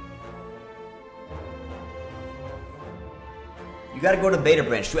 You gotta go to beta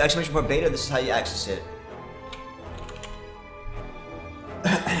branch. Do exclamation point beta, this is how you access it.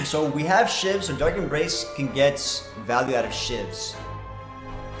 So we have shivs, so Dark Embrace can get value out of shivs.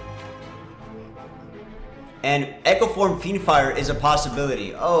 And Echo Form Fiendfire is a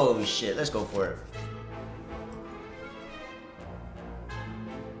possibility. Oh shit, let's go for it.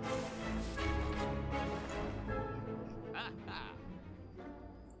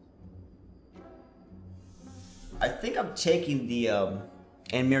 I think I'm taking the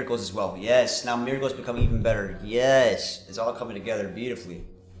and Miracles as well. Yes, now Miracles become even better. Yes, it's all coming together beautifully.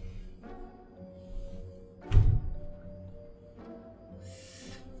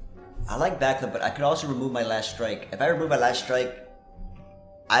 I like backup, but I could also remove my last strike. If I remove my last strike,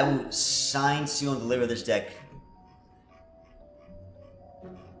 I will sign, seal, and deliver this deck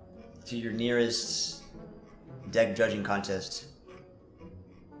to your nearest deck judging contest.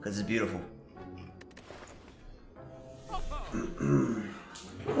 Because it's beautiful.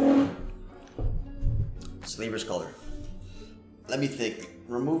 Slaver's Color. Let me think.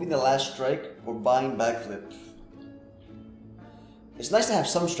 Removing the last strike or buying backflip. It's nice to have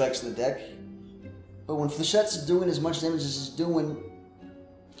some strikes in the deck, but when Flechette's doing as much damage as it's doing,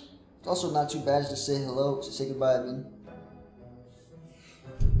 it's also not too bad to say hello, to say goodbye, I mean.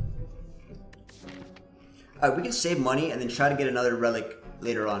 Alright, we can save money and then try to get another relic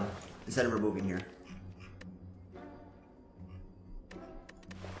later on, instead of removing here.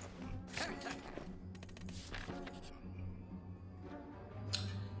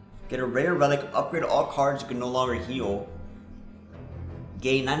 Get a rare relic, upgrade all cards you can no longer heal.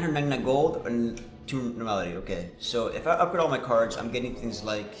 Gain 999 gold and 2 normality. Okay, so if I upgrade all my cards, I'm getting things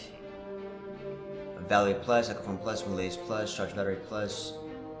like Valley Plus, Echo Form Plus, Malaise Plus, Charge Battery Plus.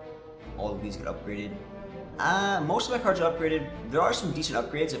 All of these get upgraded. Most of my cards are upgraded. There are some decent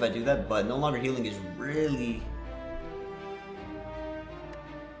upgrades if I do that, but no longer healing is really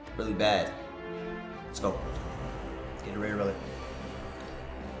bad. Let's go. Get a rare relic.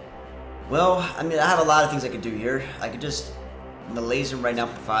 Well, I mean, I have a lot of things I could do here. I could just Malaise him right now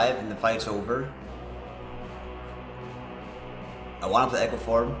for 5 and the fight's over. I want to play Echo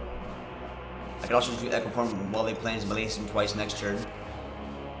Form. I could also do Echo Form while they play and Malaise him twice next turn.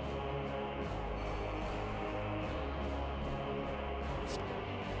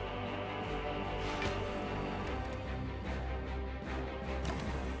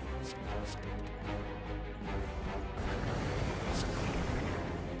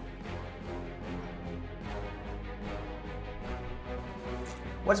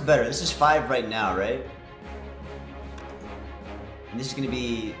 What's better? This is 5 right now, right? And this is going to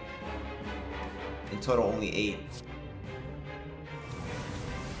be, in total, only 8.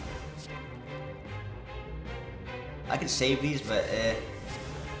 I could save these, but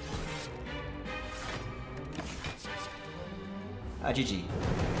GG.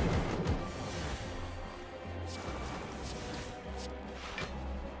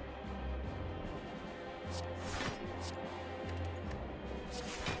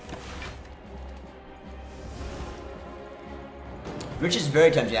 Rich is very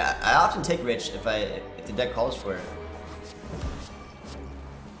tempting. Yeah, I often take Rich if the deck calls for it.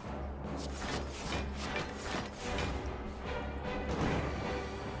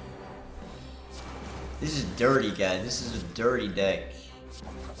 This is dirty, guys. This is a dirty deck.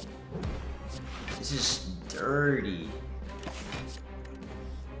 This is dirty.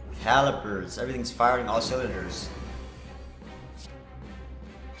 Calipers. Everything's firing all cylinders.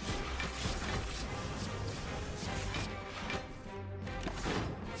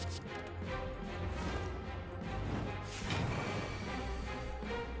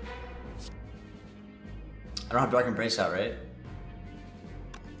 I don't have Dark Embrace out, right?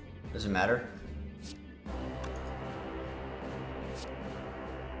 Doesn't matter.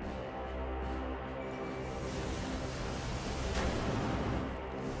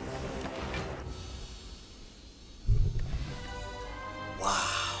 Wow.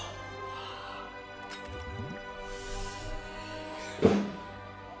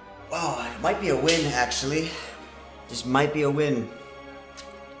 Wow, it might be a win, actually. This might be a win.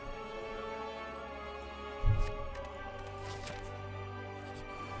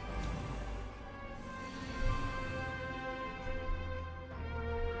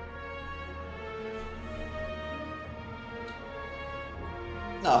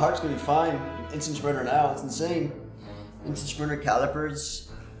 No, Heart's gonna be fine. Instant Sprinter now, it's insane. Instant Sprinter,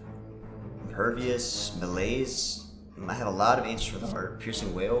 Calipers, Impervious, Malaise. I have a lot of answers for the Heart.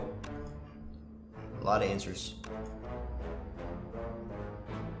 Piercing Whale. A lot of answers.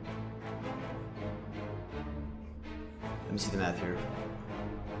 Let me see the math here.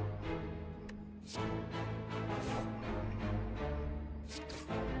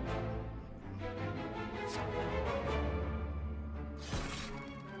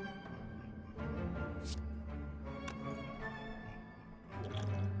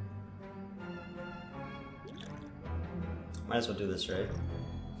 Might as well do this, right?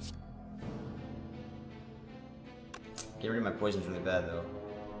 Get rid of my poison's really bad, though.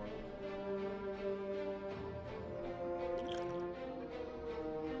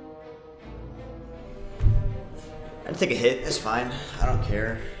 I'd take a hit, that's fine. I don't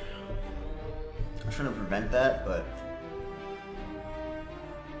care. I'm trying to prevent that, but...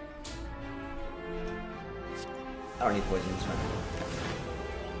 I don't need poison, it's fine.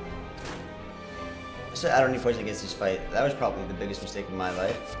 I don't need poison against this fight. That was probably the biggest mistake in my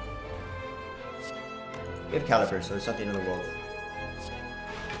life. We have Caliber, so it's not the end of the world.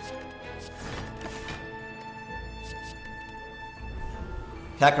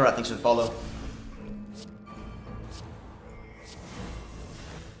 Kakarot thanks for the follow.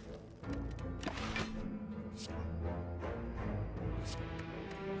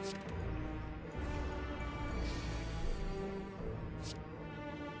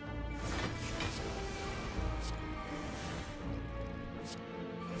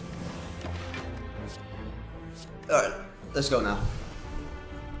 Alright, let's go now.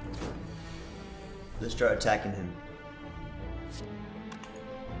 Let's start attacking him.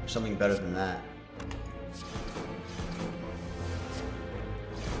 Something better than that.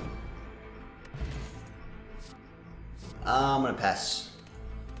 I'm gonna pass.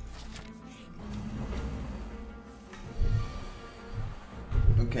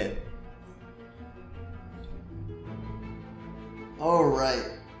 Okay.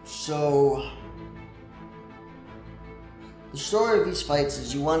 Alright, so... the story of these fights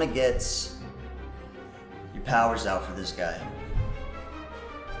is you want to get your powers out for this guy.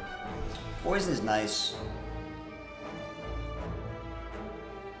 Poison is nice.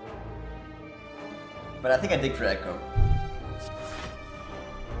 But I think I dig for Echo.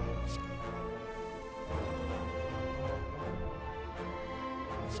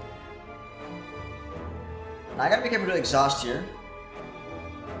 Now I gotta be careful to exhaust here,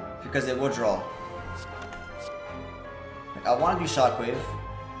 because it will draw. I want to do Shockwave,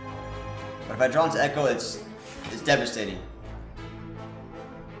 but if I draw into Echo, it's devastating.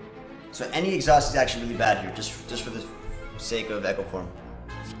 So any exhaust is actually really bad here, just for the sake of Echo form.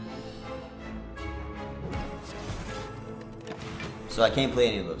 So I can't play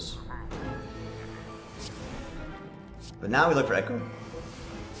any of those. But now we look for Echo.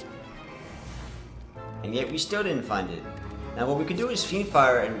 And yet we still didn't find it. Now what we could do is Fiend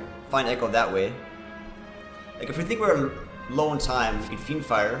Fire and find Echo that way. Like if we think we're low on time, we can Fiend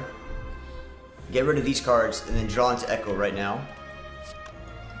Fire, get rid of these cards, and then draw into Echo right now.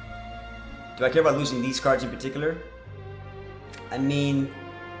 Do I care about losing these cards in particular? I mean,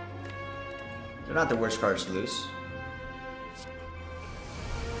 they're not the worst cards to lose.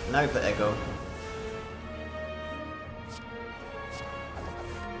 Now we play Echo.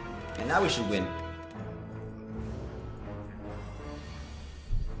 And now we should win.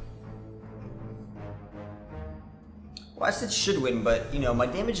 Well, I said should win, but, you know, my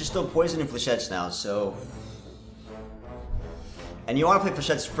damage is still poison and flechettes now, so... And you want to play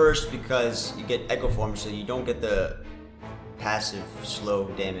Flechettes first because you get Echo Form, so you don't get the passive slow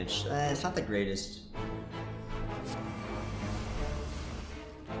damage. It's not the greatest.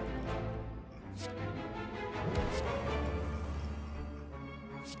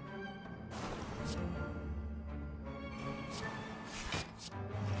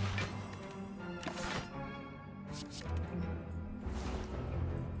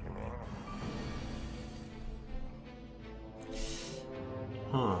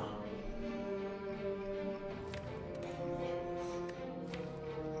 Huh.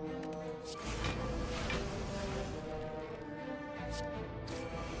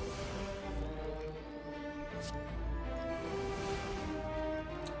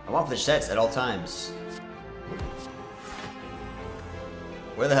 I want Flechettes at all times.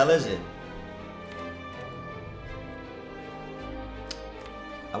 Where the hell is it?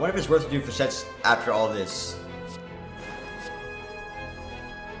 I wonder if it's worth doing Flechettes after all this.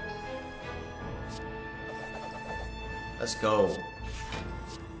 Let's go.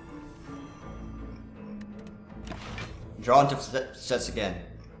 Draw into sets again.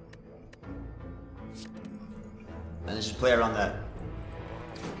 And let's just play around that.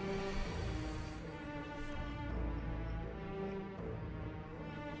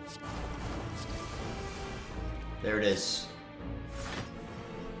 There it is.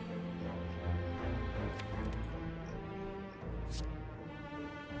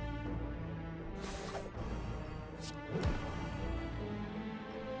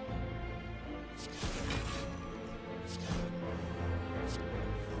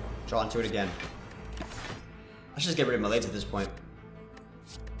 Draw into it again. I should just get rid of my legs at this point.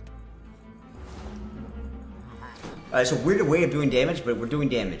 Alright, it's a weird way of doing damage, but we're doing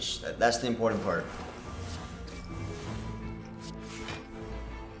damage. That's the important part.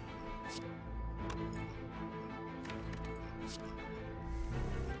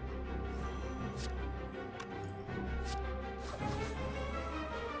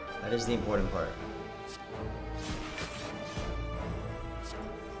 That is the important part.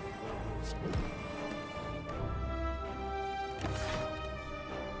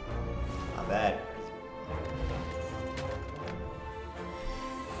 Not bad.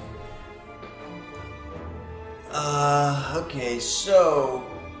 Okay, so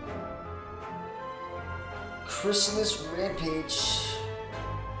Chrysalis Rampage.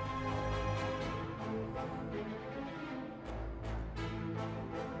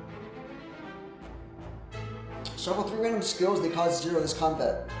 Shuffle 3 random skills, they cause 0 this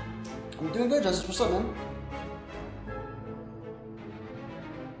combat. I'm doing good, Justice. What's up, man?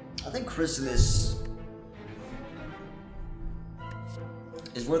 I think Chrysalis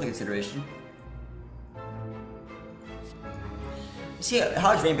is worth a consideration. See,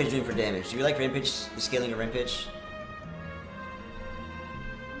 how is Rampage doing for damage? Do you like Rampage, the scaling of Rampage?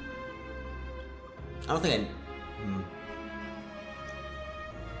 I don't think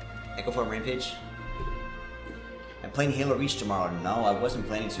Echo Form Rampage? I'm playing Halo Reach tomorrow. No, I wasn't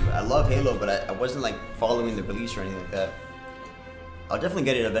planning to. I love Halo, but I wasn't like following the release or anything like that. I'll definitely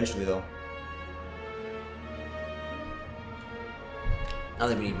get it eventually though. I don't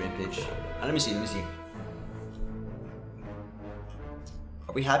think we need Rampage. Let me see.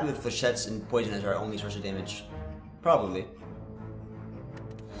 Are we happy with Flechettes and Poison as our only source of damage? Probably.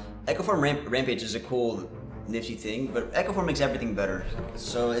 Echo Form Rampage is a cool, nifty thing, but Echo Form makes everything better.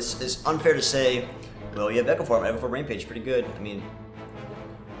 So it's unfair to say, well, you have Echo Form Rampage, pretty good. I mean,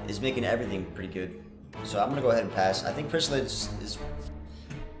 it's making everything pretty good. So I'm gonna go ahead and pass. I think Chrysalis is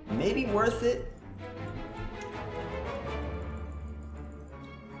maybe worth it.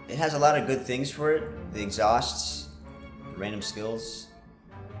 It has a lot of good things for it. The exhausts, the random skills.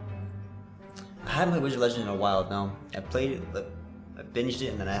 I haven't played Wizard Legend in a while now. I played it, I binged it,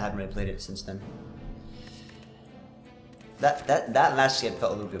 and then I haven't really played it since then. That last skip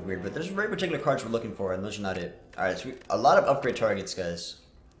felt a little bit weird, but there's very particular cards we're looking for, and those are not it. Alright, so a lot of upgrade targets, guys.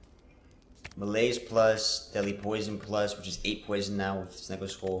 Malaise plus, Deadly Poison plus, which is 8 poison now with Snecko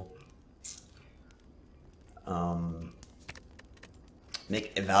Skull.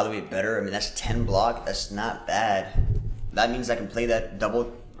 Make Evaluate better. I mean, that's 10 block. That's not bad. That means I can play that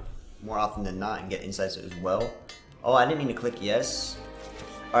double more often than not and get insights as well. Oh, I didn't mean to click yes.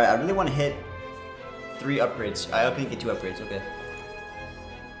 Alright, I really want to hit 3 upgrades. I can get 2 upgrades, okay.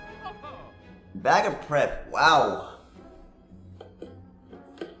 Bag of Prep, wow.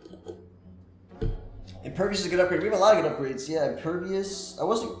 Impervious is a good upgrade. We have a lot of good upgrades. Yeah, Impervious. I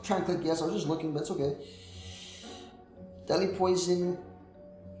wasn't trying to click yes, I was just looking, but it's okay. Deadly Poison,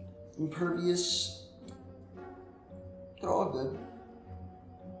 Impervious. They're all good.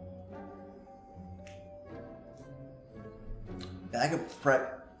 Backup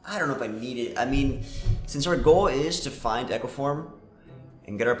prep, I don't know if I need it. I mean, since our goal is to find Echo Form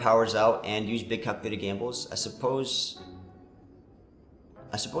and get our powers out and use big calculated gambles, I suppose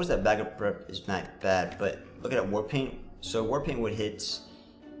that backup prep is not bad, but look at War Paint. So War Paint would hit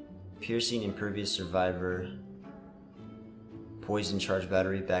Piercing, Impervious, Survivor, Poison, Charge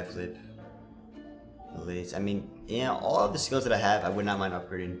Battery, Backflip, Malaise. I mean, yeah, all of the skills that I have, I would not mind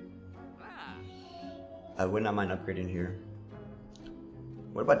upgrading. I would not mind upgrading here.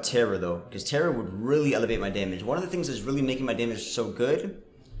 What about Terror though? Because Terror would really elevate my damage. One of the things that's really making my damage so good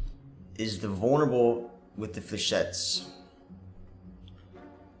is the vulnerable with the flechettes.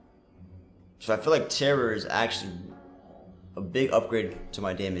 So I feel like Terror is actually a big upgrade to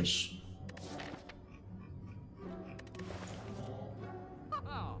my damage.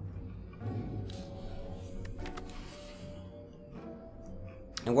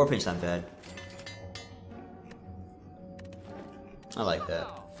 And Warpaint's not bad. I like that.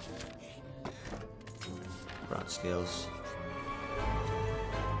 Brown scales.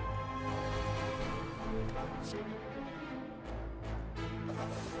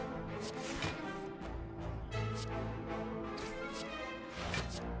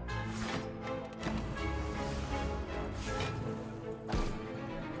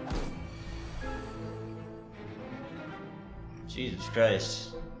 Jesus Christ.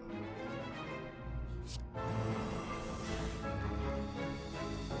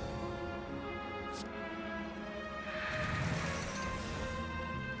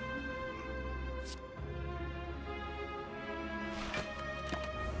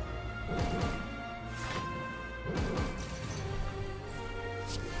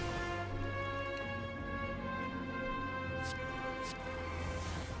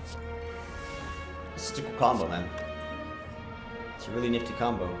 It's a cool combo, man. It's a really nifty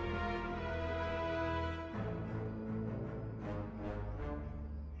combo.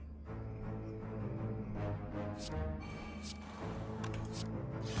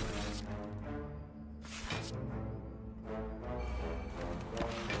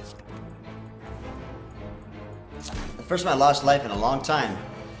 The first time I lost life in a long time.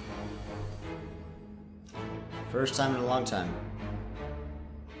 First time in a long time.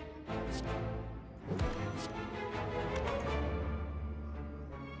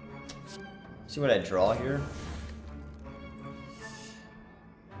 See what I draw here?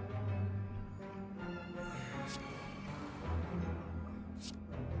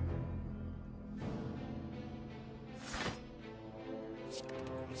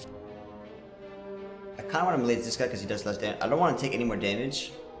 I kind of want to malaise this guy because he does less damage. I don't want to take any more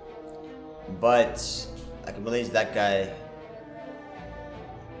damage, but I can malaise that guy.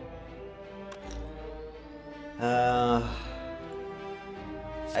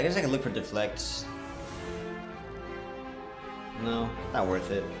 I guess I can look for deflects. No, not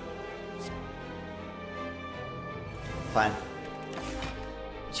worth it. Fine.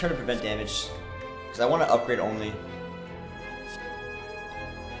 Let's try to prevent damage, because I want to upgrade only.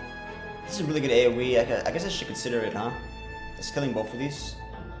 This is a really good AoE. I guess I should consider it, huh? It's killing both of these.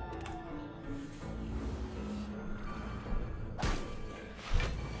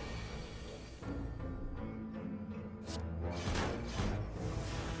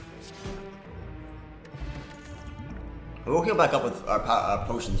 We'll heal back up with our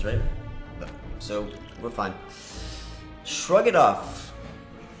potions, right? So, we're fine. Shrug it off.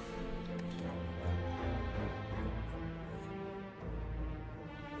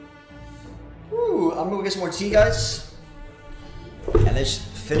 Woo, I'm gonna go get some more tea, guys. And let's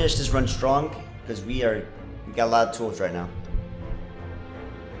finish this run strong, because we got a lot of tools right now.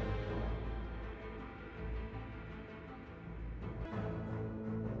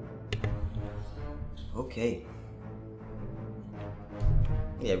 Okay.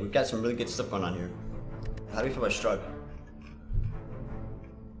 Yeah, we've got some really good stuff going on here. How do we feel about Shrug?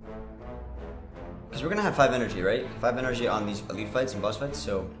 Because we're gonna have 5 energy, right? 5 energy on these elite fights and boss fights,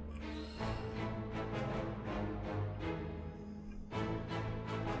 so...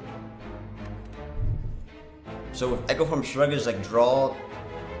 So with Echo Form Shrug is like draw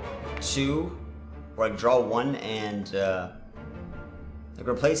 2, or like draw 1 and like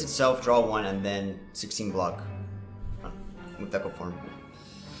replace itself, draw 1, and then 16 block with Echo Form.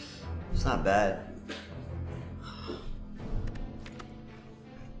 It's not bad.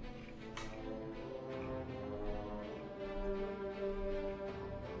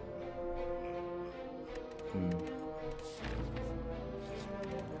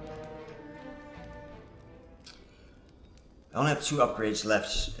 I only have 2 upgrades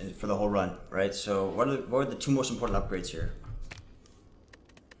left for the whole run, right? So what are the 2 most important upgrades here?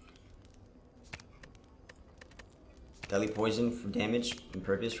 Deadly poison for damage,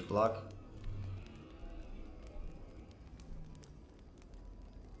 impervious for block.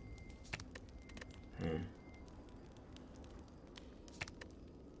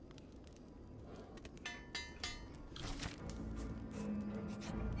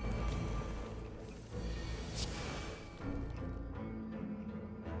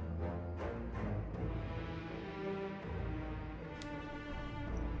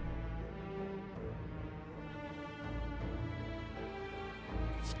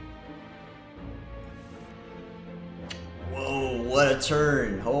 Whoa, what a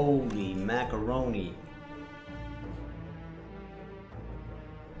turn! Holy macaroni.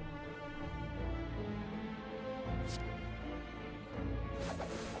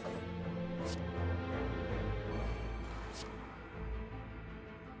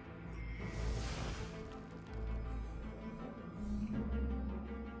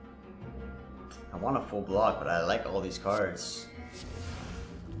 I want a full block, but I like all these cards.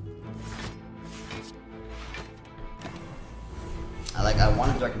 I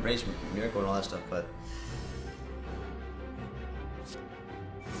wanted Dark Embrace, Miracle, and all that stuff, but it's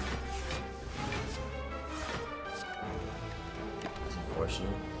unfortunate.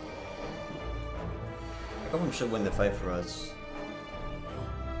 I think we should win the fight for us.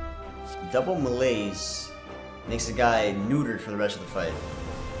 Double Malaise makes the guy neutered for the rest of the fight.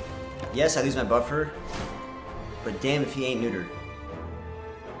 Yes, I lose my buffer, but damn if he ain't neutered.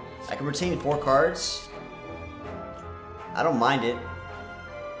 I can retain 4 cards. I don't mind it.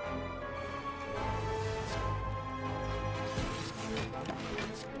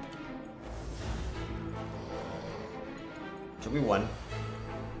 So we won.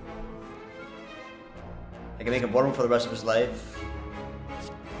 I can make him vulnerable for the rest of his life.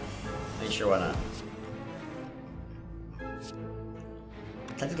 Ain't sure why not.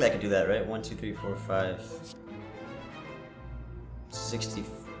 Technically I could do that, right? 1, 2, 3, 4, 5, 60,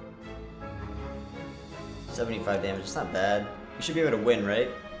 75 damage. It's not bad. We should be able to win, right?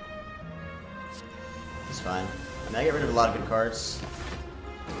 It's fine. I mean, I get rid of a lot of good cards.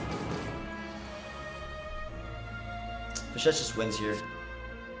 Fichette just wins here.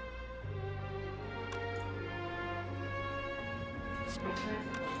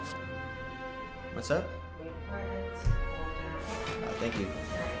 What's up? Thank you.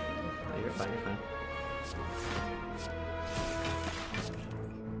 Oh, you're fine, you're fine.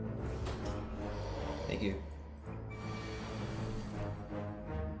 Thank you.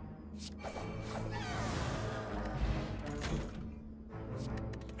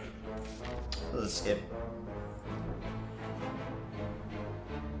 Let's skip.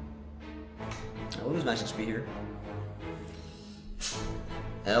 I'll lose my XP here.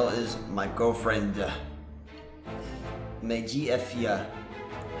 L is my girlfriend. My GF.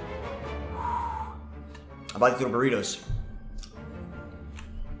 I bought these little burritos.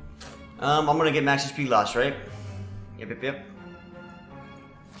 I'm gonna get max XP loss, right? Yep.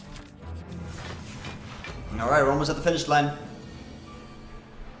 Alright, we're almost at the finish line.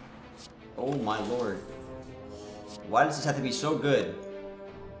 Oh my lord. Why does this have to be so good?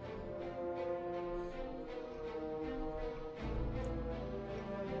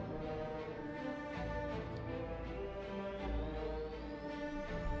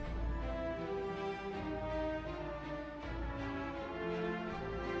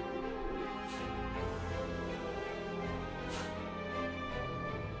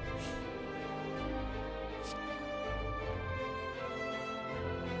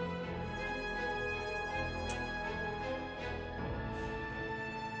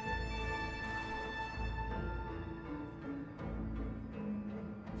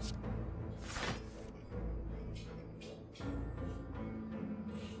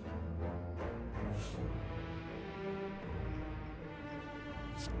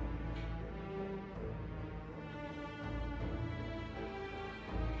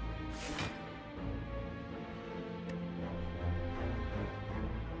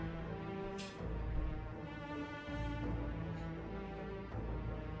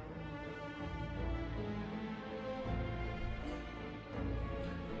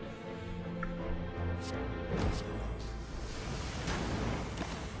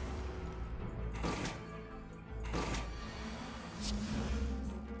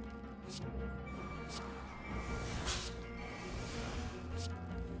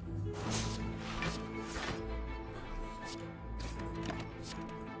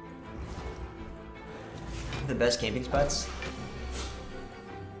 The best camping spots.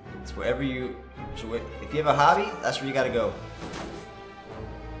 It's wherever you. So if you have a hobby, that's where you gotta go.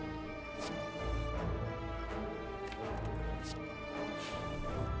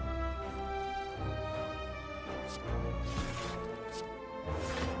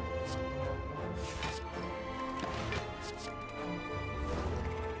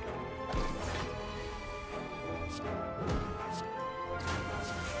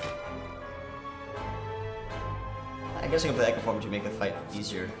 guess I can play Echo Form to make the fight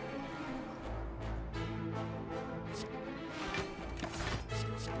easier.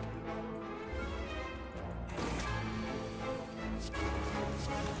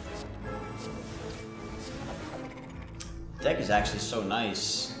 Deck is actually so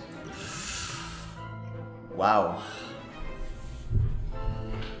nice. Wow.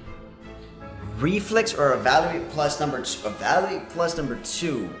 Reflex or Evaluate plus number 2. Evaluate plus number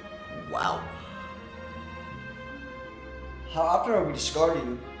 2. Wow. How often are we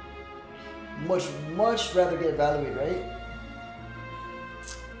discarding? Much rather get Evaluate, right?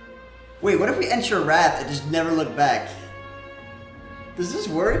 Wait, what if we enter Wrath and just never look back? Does this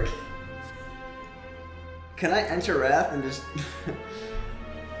work? Can I enter Wrath and just...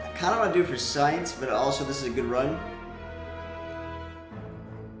 I kind of want to do it for science, but also this is a good run.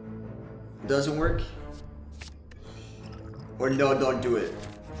 Doesn't work? Or no, don't do it.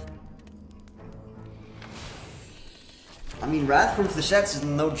 I mean, Wrath from Flechettes is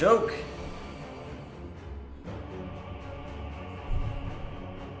no joke.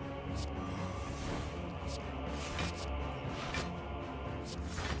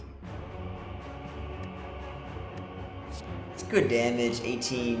 Good damage,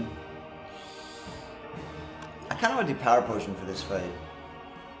 18. I kind of want to do Power Potion for this fight.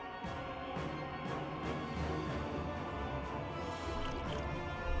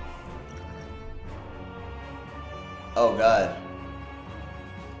 Oh god.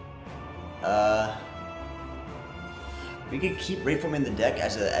 We could keep Rayform in the deck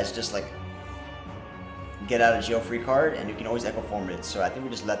as just like get out of jail free card, and you can always Echo Form it. So I think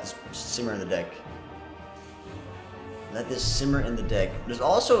we just let this simmer in the deck. Let this simmer in the deck. There's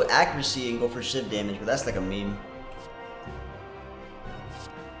also accuracy and go for shiv damage, but that's like a meme.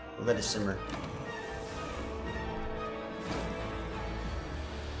 We'll let it simmer.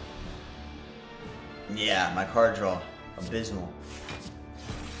 Yeah, my card draw. Abysmal.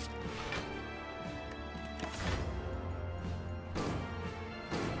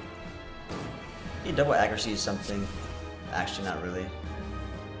 Yeah, double accuracy is something. Actually, not really.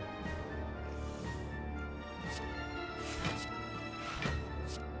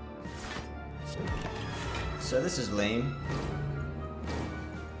 So this is lame.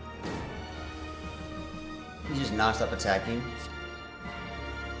 He's just non-stop attacking.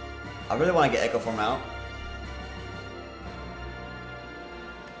 I really want to get Echo Form out.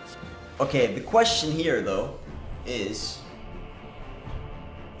 Okay, the question here though is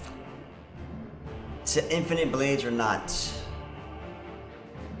to Infinite Blades or not?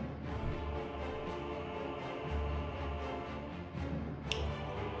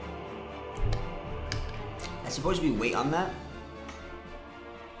 I suppose we wait on that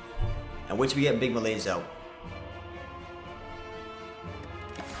and wait till we get big Malays out.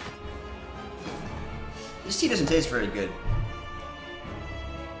 This tea doesn't taste very good.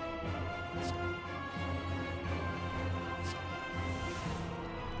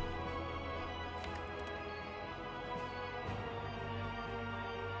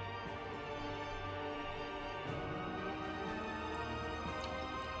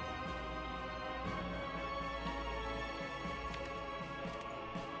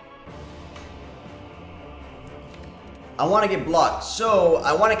 I want to get blocked, so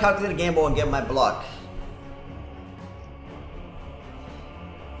I want to calculate a gamble and get my block.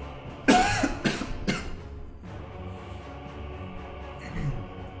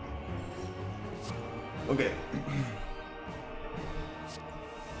 Okay.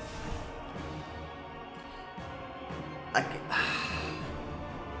 I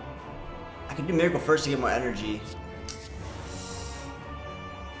can do Miracle first to get more energy.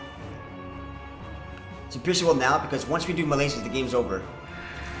 So Pierce Will now, because once we do Malaces, the game's over.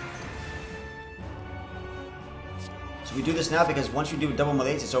 So we do this now because once we do double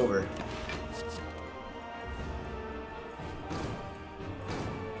Malays, it's over.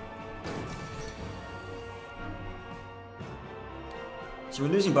 So we're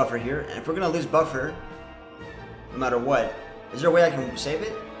losing buffer here, and if we're gonna lose buffer, no matter what, is there a way I can save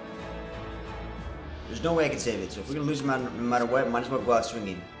it? There's no way I can save it, so if we're gonna lose no matter what, might as well go out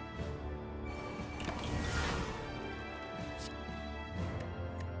swinging.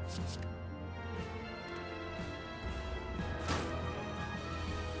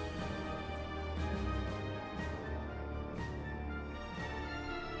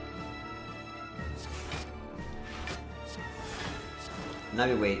 Now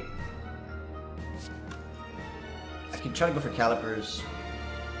we wait. I can try to go for Calipers.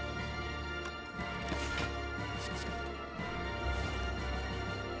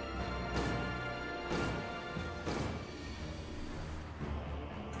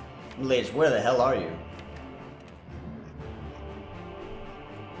 Malays, where the hell are you?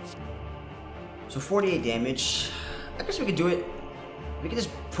 So 48 damage. I guess we could do it. We could just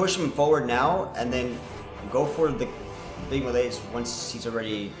push him forward now and then go for the big melees once he's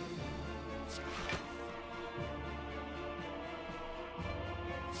already.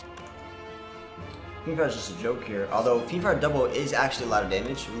 Fiendfire is just a joke here. Although Fiendfire double is actually a lot of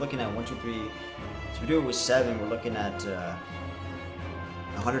damage. We're looking at 1, 2, 3. So we do it with 7. We're looking at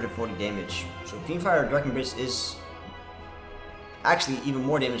 140 damage. So Fiendfire Direct Embrace is actually even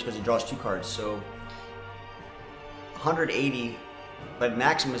more damage because it draws 2 cards. So 180, but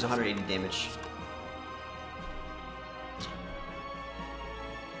maximum is 180 damage.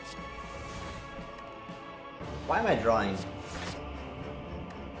 Why am I drawing?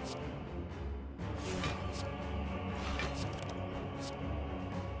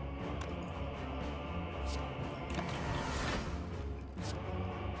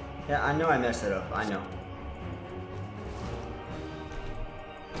 Yeah, I know I messed it up. I know.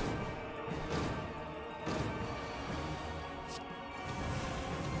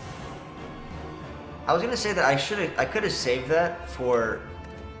 I was gonna say that I could have saved that for.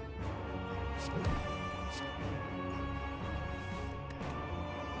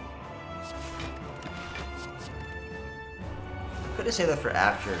 Could have saved that for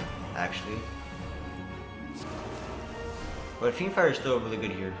after, actually. But Fiendfire is still really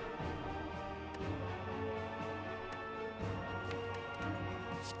good here.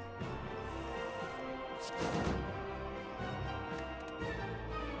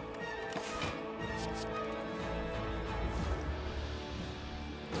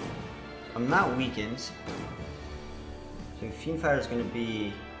 I'm not weakened. So Fiendfire is going to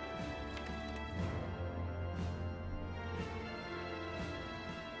be.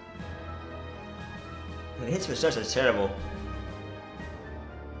 The hits for such is terrible.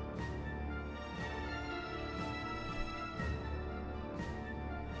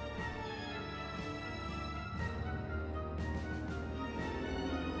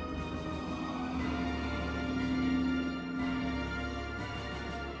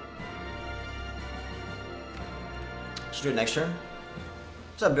 Should do it next turn.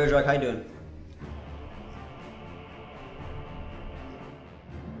 What's up, Beardrock? How you doing?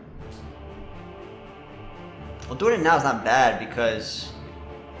 Well, doing it now is not bad because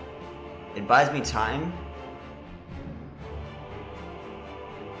it buys me time.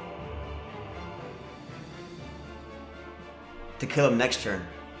 To kill him next turn.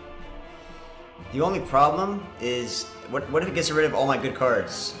 The only problem is, what if it gets rid of all my good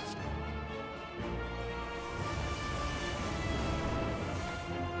cards?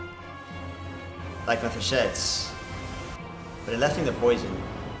 Like my Fichettes. But it left me the poison.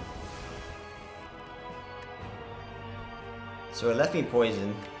 So it left me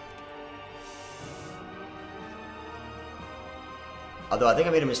poison. Although I think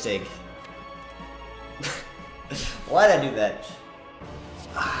I made a mistake. Why did I do that?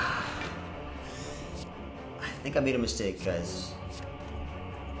 I think I made a mistake, guys.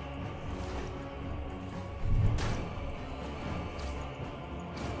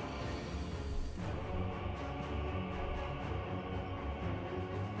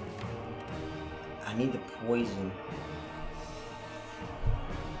 I need the poison.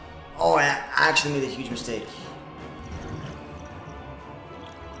 Oh, I actually made a huge mistake.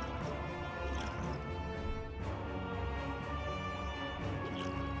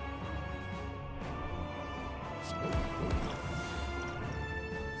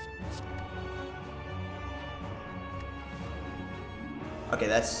 Okay,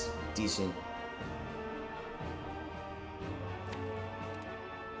 that's decent.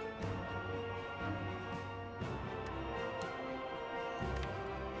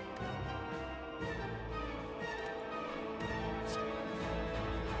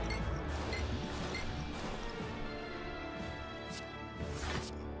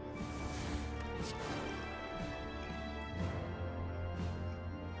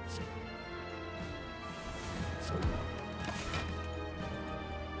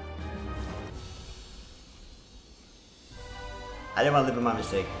 I didn't want to live with my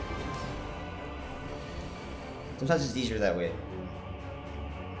mistake. Sometimes it's easier that way.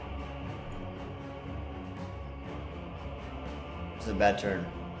 This is a bad turn.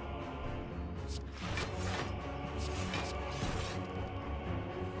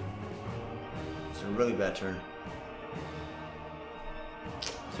 It's a really bad turn.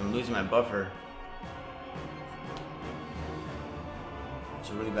 So I'm losing my buffer. It's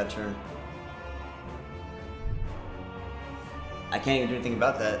a really bad turn. I can't even do anything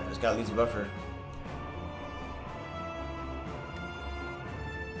about that. I just gotta lose the buffer.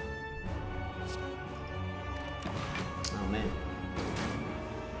 Oh man.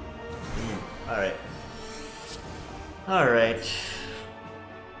 Alright. Alright.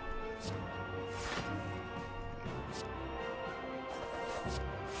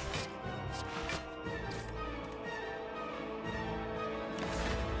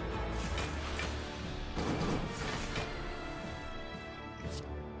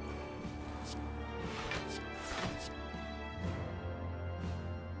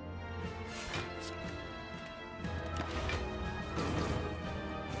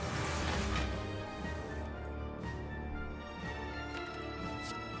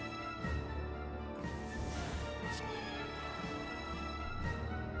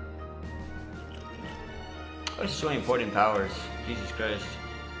 Oh, so many important powers. Jesus Christ.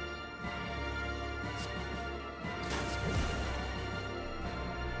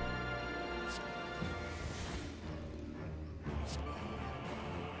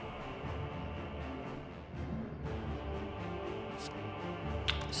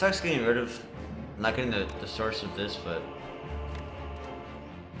 Sucks getting rid of, not getting the source of this, but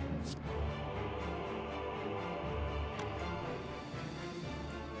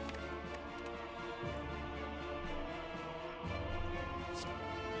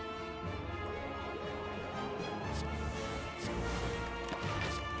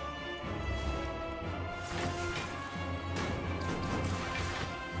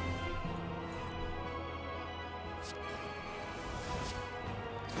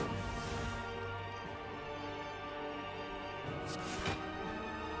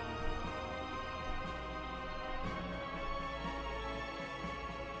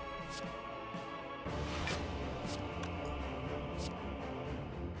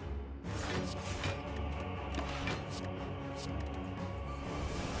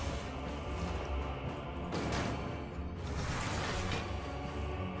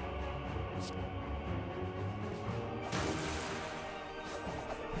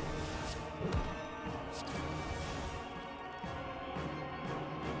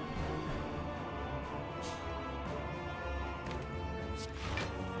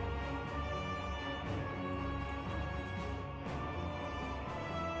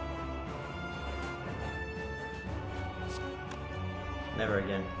never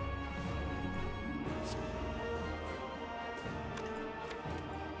again.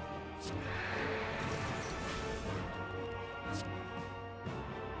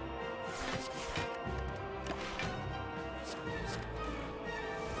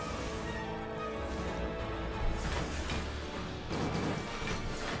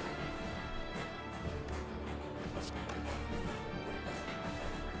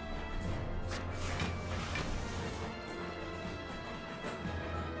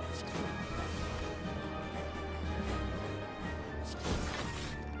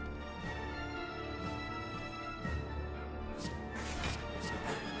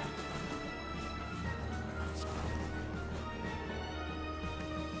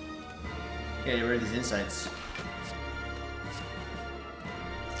 Get rid of these insights.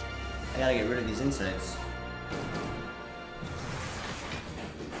 I gotta get rid of these insights.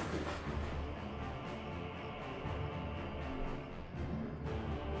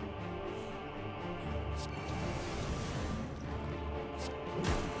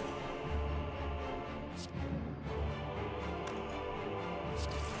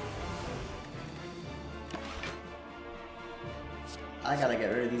 I gotta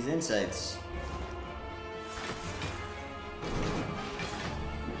get rid of these insights.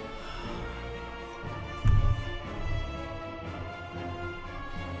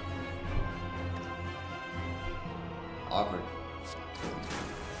 Awkward.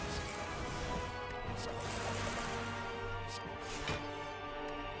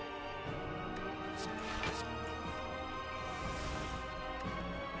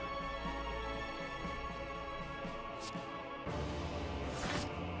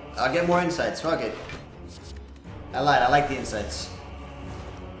 I'll get more insights, fuck it. I lied, I like the insights.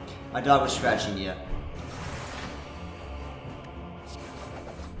 My dog was scratching you.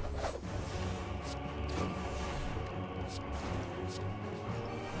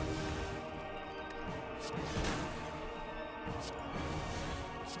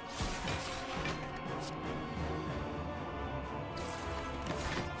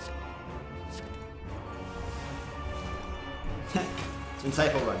 It's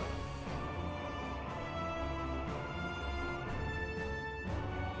insightful run.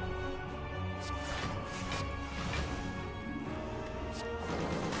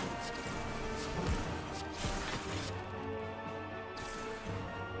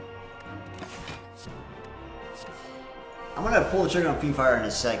 I'm gonna pull the trigger on Fiend Fire in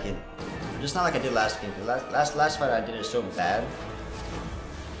a second. Just not like I did last game. Last fight I did it so bad.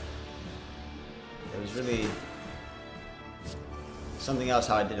 It was really something else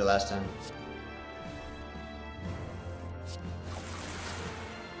how I did it last time.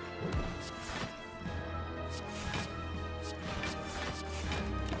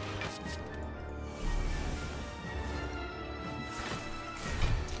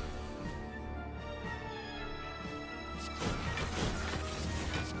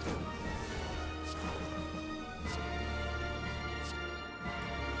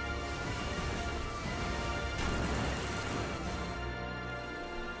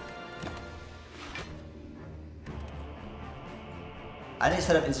 I didn't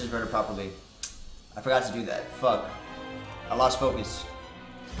set up Instant Burner properly. I forgot to do that. Fuck. I lost focus.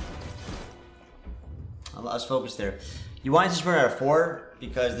 I lost focus there. You want Instant Burner at 4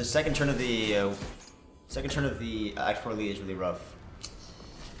 because the second turn of the Act 4 lead is really rough.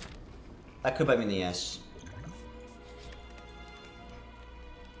 That could bite me in the ass.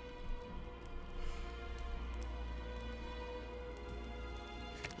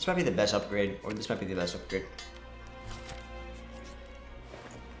 This might be the best upgrade, or this might be the best upgrade.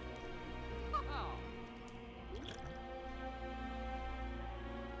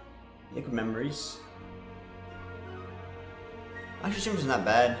 Liquid Memories. Actually, Streams is not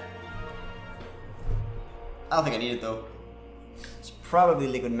bad. I don't think I need it though. It's probably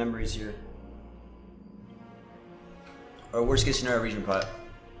Liquid Memories here. Or worst case scenario, Region Pot.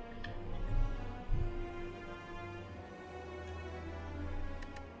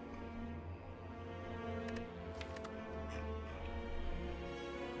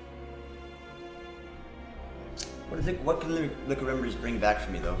 What can Liquid Memories bring back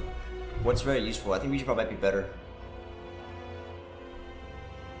for me though? What's very useful? I think Region Pot might be better.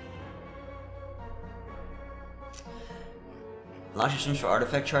 Launch your streams for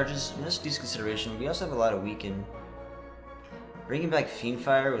artifact charges. That's a decent consideration. We also have a lot of weaken. Bringing back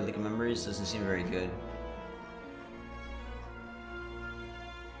Fiendfire with Liquid Memories doesn't seem very good.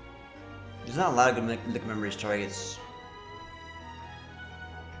 There's not a lot of good Liquid Memories targets.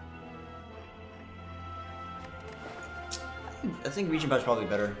 I think Region Pot's probably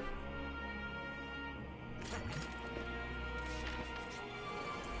better.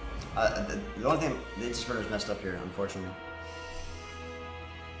 The only thing, the Instant Burner is messed up here, unfortunately.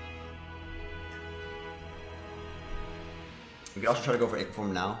 We could also try to go for Ick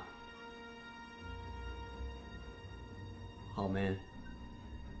Form now. Oh man.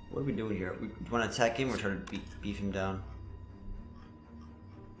 What are we doing here? We want to attack him or try to beef him down?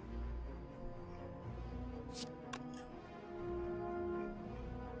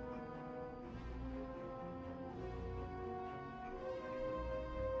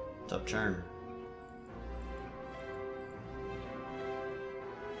 Tough turn.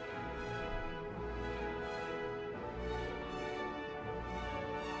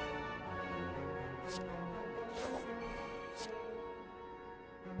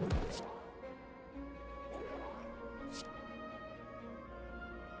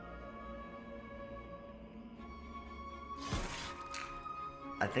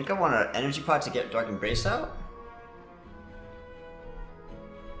 I think I want an energy pot to get Dark Embrace out.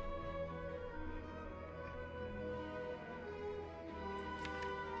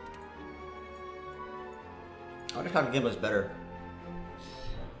 I wonder if Power Gimbal is better.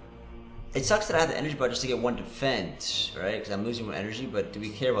 It sucks that I have the energy pot just to get one defense, right? Because I'm losing one energy, but do we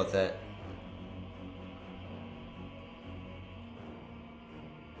care about that?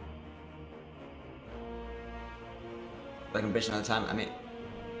 Dark Embrace another time? I mean...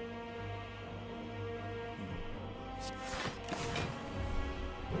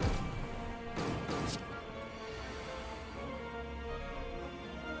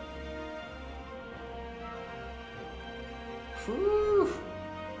 Whew.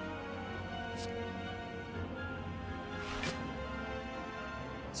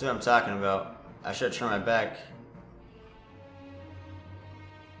 See what I'm talking about. I should have turned my back.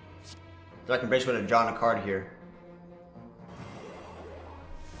 Dark Embrace would have drawn a card here.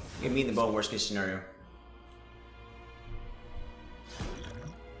 You can meet the bone worst case scenario.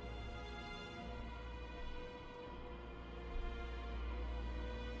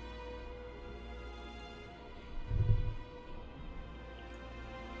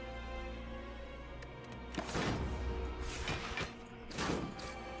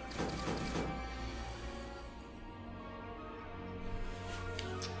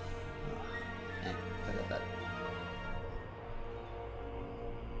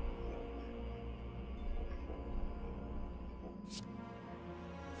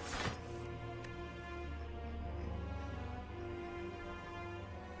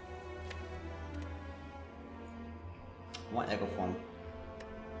 I want Echo Form.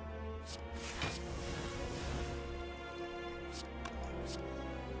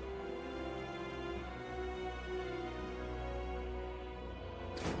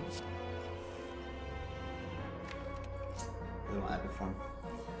 Form.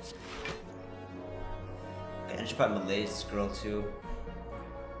 Okay, Energy Pot Malaise this girl too.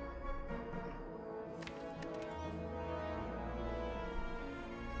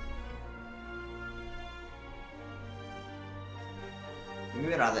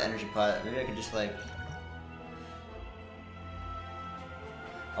 Maybe I don't have the Energy Pot. Maybe I could just like...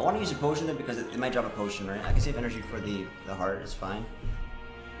 I want to use a potion though because it might drop a potion, right? I can save energy for the heart, it's fine.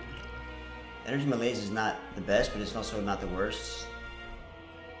 Energy Malaise is not the best, but it's also not the worst.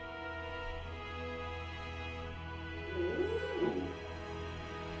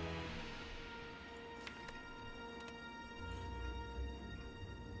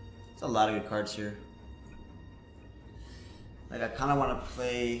 There's a lot of good cards here. Like, I kind of want to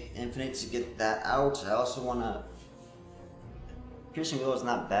play Infinite to get that out. I also want to... Piercing Willow is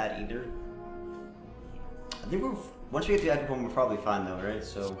not bad either. I think we're... Once we get the Echo Form, we're probably fine though, right?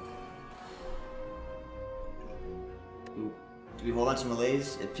 So... Ooh. Do we hold on to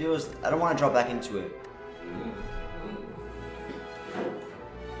Malaise? It feels... I don't want to draw back into it.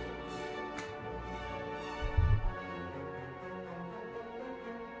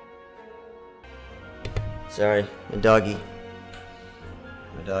 Sorry, my doggy.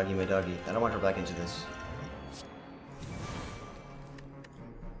 My doggy, my doggy. I don't want to draw back into this.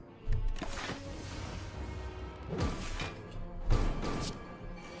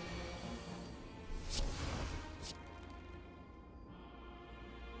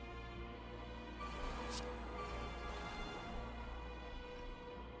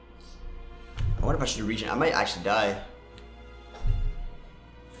 I wonder if I should regen. I might actually die.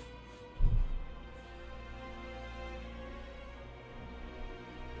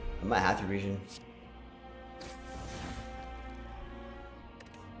 I might have to regen.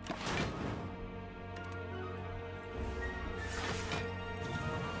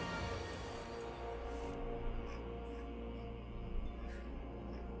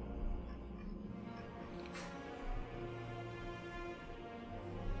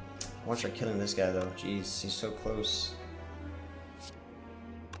 I want to try killing this guy though. Jeez, he's so close.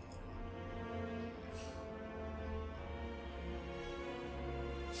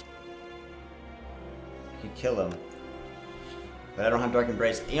 I could kill him. But I don't have Dark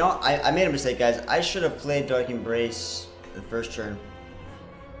Embrace. You know, I made a mistake, guys. I should have played Dark Embrace the first turn.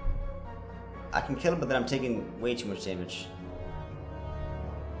 I can kill him, but then I'm taking way too much damage.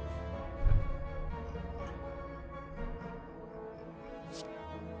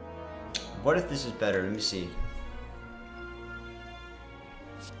 What if this is better? Let me see.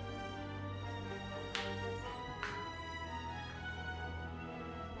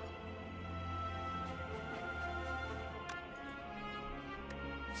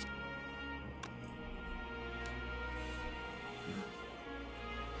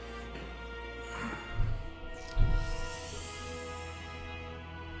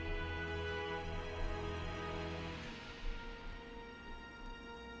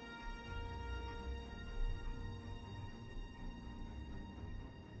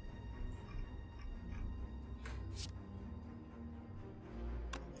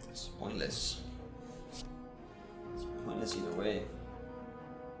 It's pointless. It's pointless either way.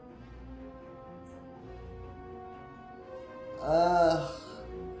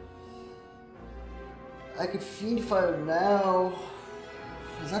 I could Fiend Fire now.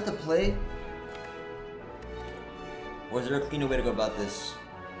 Is that the play? Or is there a cleaner way to go about this?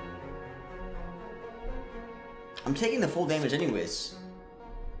 I'm taking the full damage anyways.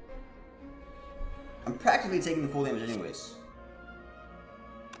 I'm practically taking the full damage anyways.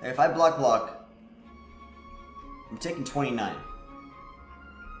 If I block, I'm taking 29.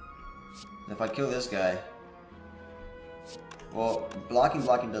 If I kill this guy, well,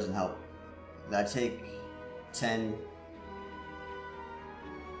 blocking doesn't help. I take 10.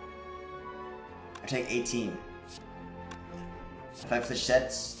 I take 18. If I flip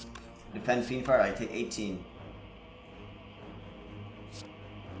sets, defend Fiend Fire, I take 18.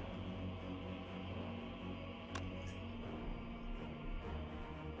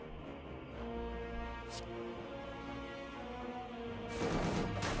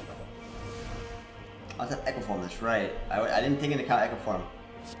 I said Echo Form, that's right. I didn't take into account Echo Form.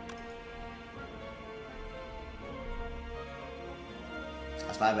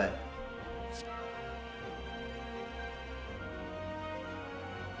 That's my bad.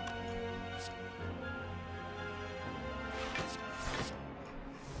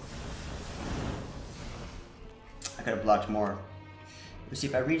 I could have blocked more. Let's see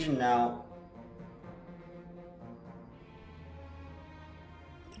if I regen now.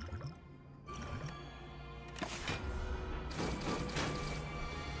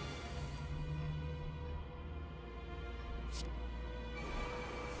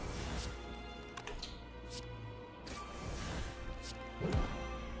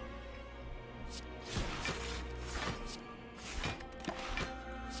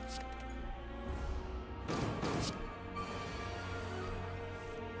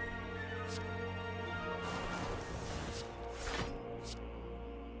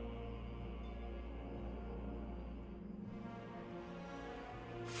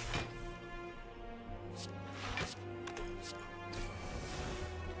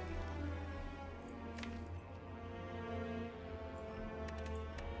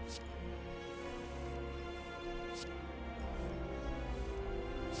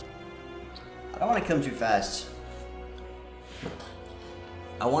 want to kill him too fast.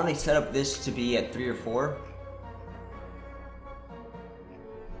 I want to set up this to be at 3 or 4.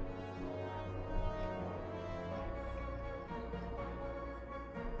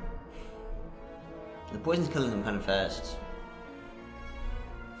 The poison's killing him kind of fast.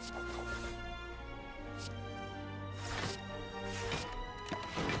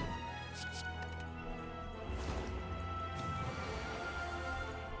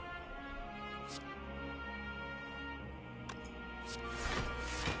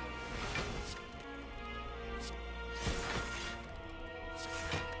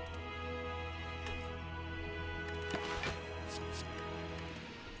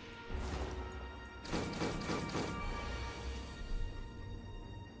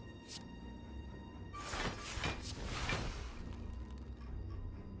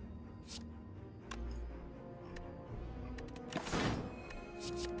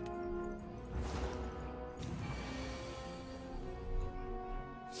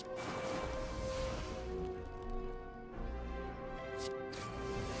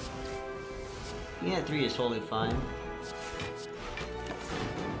 Yeah, 3 is totally fine.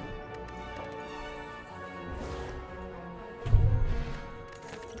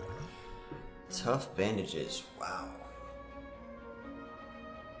 Tough bandages. Wow.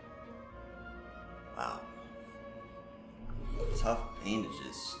 Wow. Tough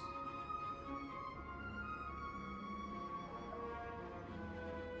bandages.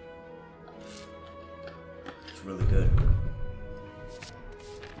 It's really good.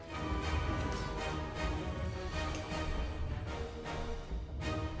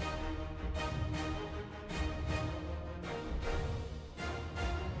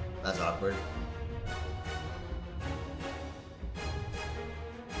 That's awkward.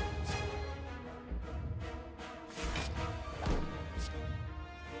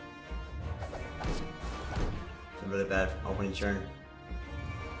 It's a really bad opening turn.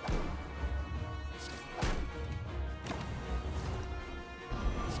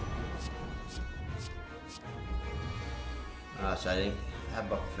 So I didn't have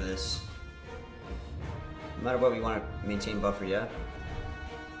buffer for this. No matter what, we want to maintain buffer, yeah?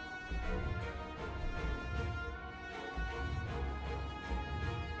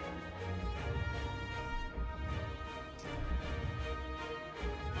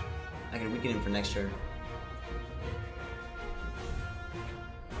 I can weaken him for next turn.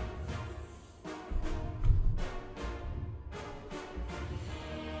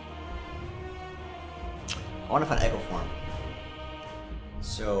 I want to find Echo Form.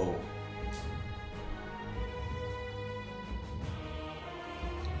 So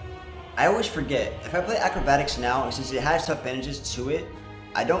I always forget, if I play Acrobatics now, since it has tough bandages to it,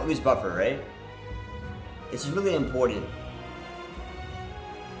 I don't lose buffer, right? This is really important.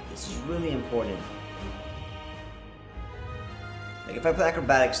 This is really important. Like if I play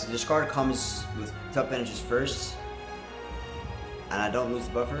Acrobatics, the discard comes with tough bandages first, and I don't lose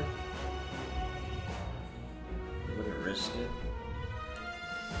the buffer. I wouldn't risk it.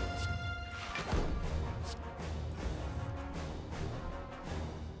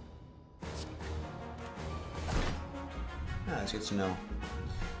 That's good to know.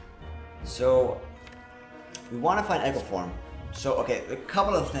 So we want to find Echo Form. So okay, a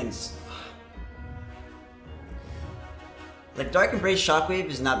couple of things. Like Dark Embrace Shockwave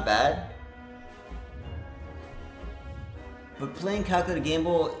is not bad, but playing Calculated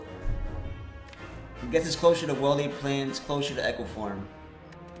Gamble gets us closer to well-laid plans, closer to Echo Form.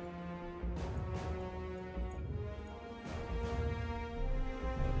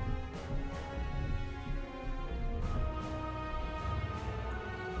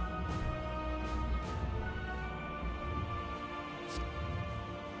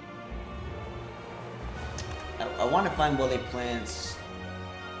 I want to find well-laid plans,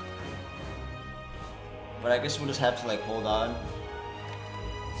 but I guess we'll just have to like hold on.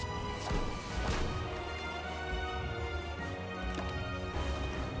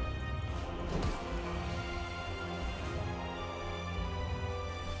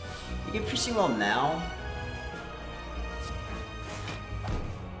 You get pretty well now.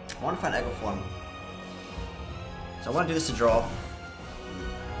 I want to find Echo Form, so I want to do this to draw.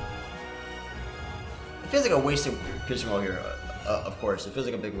 It feels like a waste of Piercing Will here, of course. It feels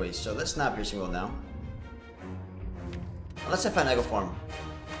like a big waste, so let's not Piercing Will now. Unless I find Echo Form.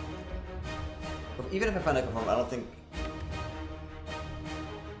 Even if I find Echo Form, I don't think...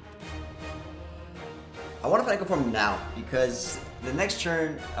 I want to find Echo Form now, because the next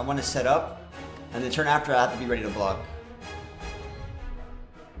turn I want to set up, and the turn after I have to be ready to block.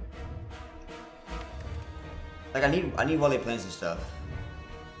 Like I need well-laid plans and stuff.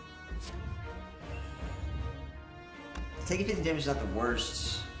 Taking 50 damage is not the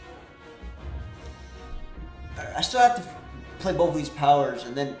worst. I still have to play both of these powers,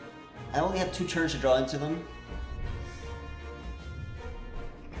 and then I only have 2 turns to draw into them.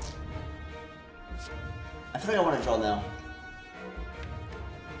 I feel like I want to draw now.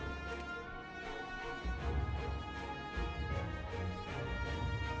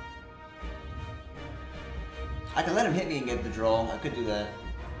 I can let him hit me and get the draw. I could do that.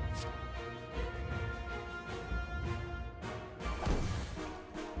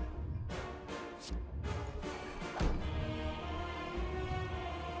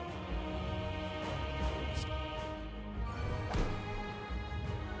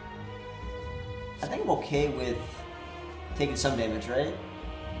 I think I'm okay with taking some damage, right?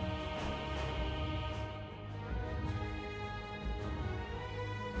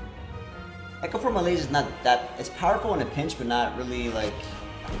 Echo for Malaise is not that... It's powerful in a pinch, but not really, like...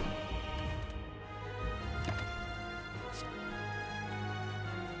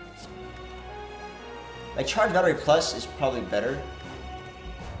 Like, Charge Battery Plus is probably better.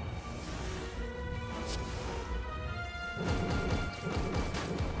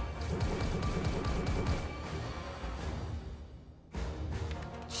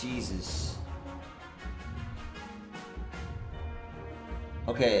 Jesus.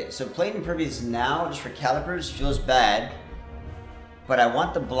 Okay, so playing Impervious now, just for Calipers, feels bad. But I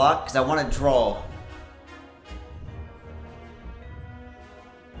want the block, because I want to draw.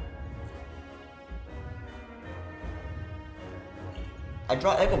 I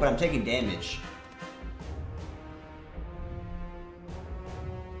draw Echo, but I'm taking damage.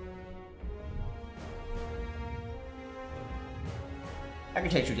 I can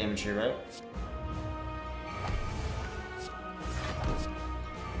take 2 damage here, right?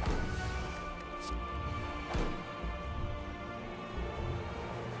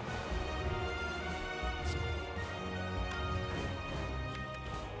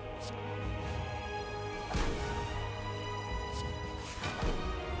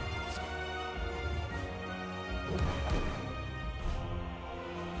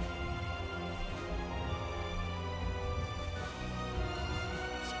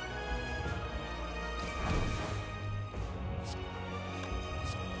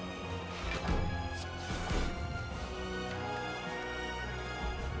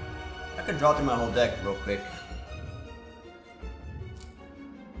 I could draw through my whole deck real quick.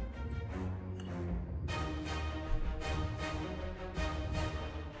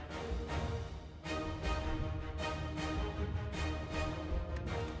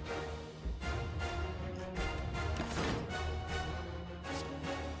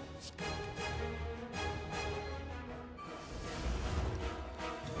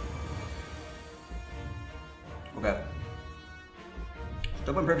 Okay.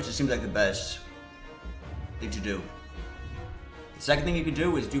 Double Impervious just seems like the best thing to do. The second thing you could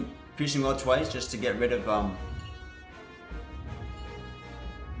do is do Piercing Well twice just to get rid of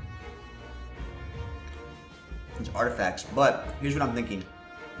these artifacts. But here's what I'm thinking.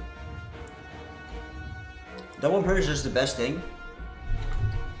 Double Impervious is the best thing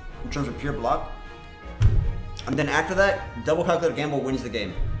in terms of pure block. And then after that, Double Calculated Gamble wins the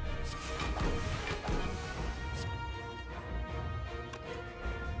game.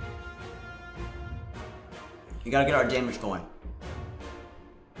 We gotta get our damage going.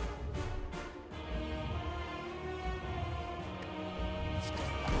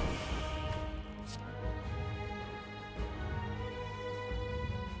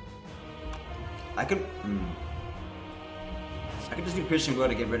 I could just do Piercing Blow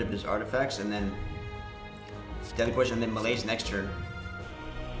to get rid of his artifacts, and then Deadly Poison, and then Malaise next turn.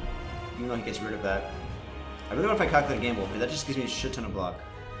 Even though he gets rid of that. I really want if I calculate Gamble, because that just gives me a shit ton of block.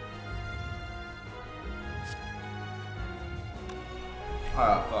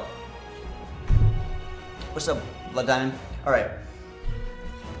 Ah, fuck. What's up, Blood Diamond? Alright.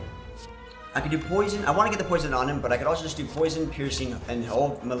 I could do Poison. I want to get the Poison on him, but I could also just do Poison, Piercing, and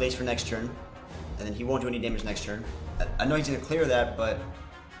hold Malaise for next turn. And then he won't do any damage next turn. I know he's going to clear that, but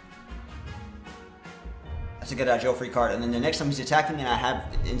that's a get out of jail free card. And then the next time he's attacking me, I have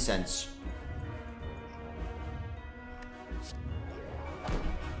Incense.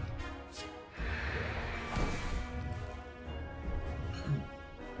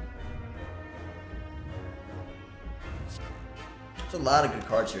 There's a lot of good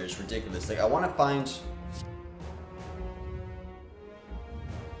cards here. It's ridiculous. Like, I want to find...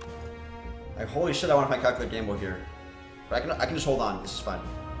 Like, holy shit, I want to find Calculate Gamble here. But I can just hold on. This is fine.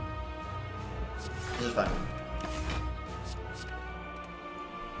 This is fine.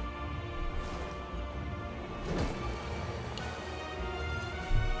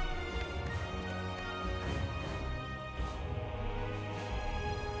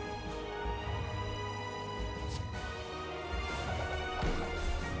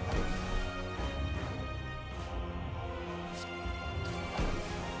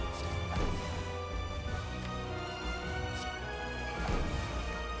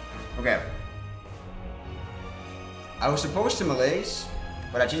 Okay. I was supposed to malaise,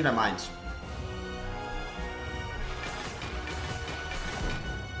 but I changed my mind.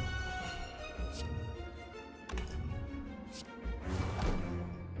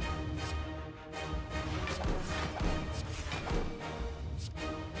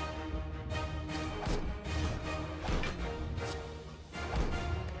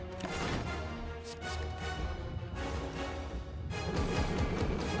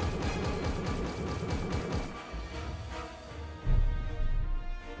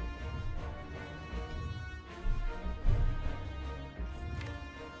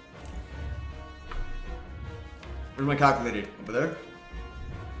 Where's my calculator? Over there?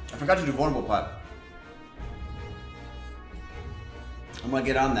 I forgot to do vulnerable pot. I'm gonna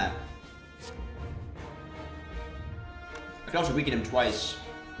get on that. I can also weaken him twice.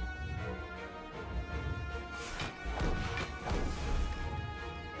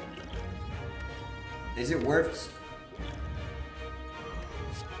 Is it worth?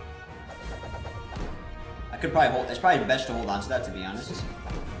 I could probably hold. It's probably best to hold on to that, to be honest.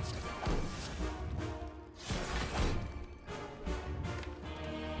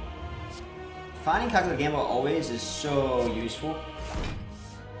 Finding calculated gamble always is so useful.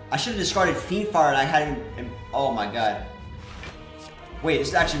 I should have discarded Fiendfire and I hadn't. Oh my god. Wait, this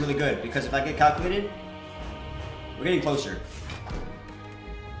is actually really good because if I get calculated, we're getting closer.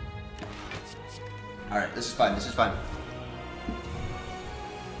 Alright, this is fine. This is fine.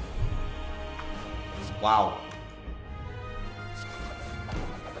 Wow.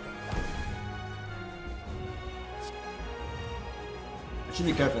 I should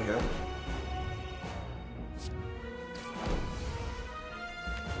be careful here.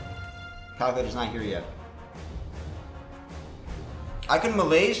 Calculator's not here yet. I can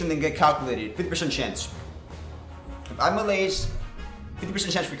malaise and then get calculated. 50% chance. If I malaise,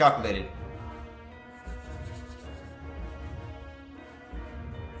 50% chance for calculated.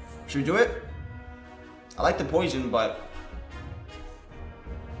 Should we do it? I like the poison, but...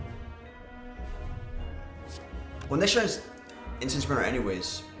 Well, next turn is instant sprinter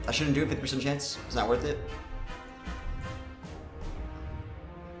anyways. I shouldn't do it, 50% chance. It's not worth it.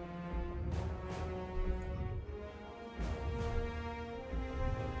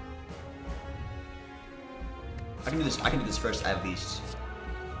 I can do this first at least.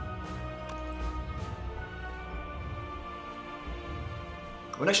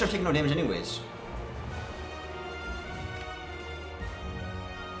 Well, next turn I'm taking no damage anyways.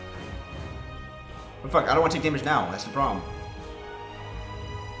 But fuck, I don't want to take damage now, that's the problem.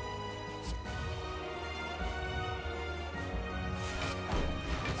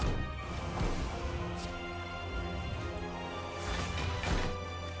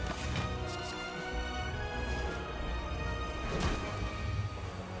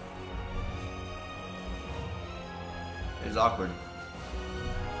 It's awkward.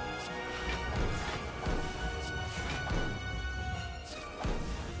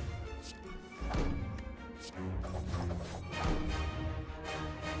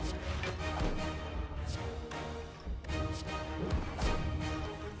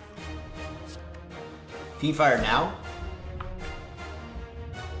 Fiendfire now?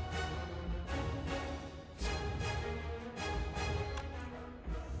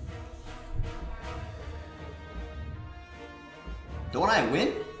 Don't I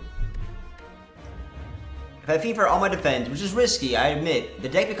win? If I Fiendfire all my defense, which is risky, I admit, the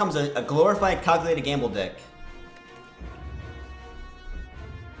deck becomes a glorified calculated gamble deck.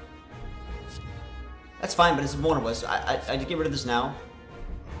 That's fine, but it's vulnerable. So I get rid of this now.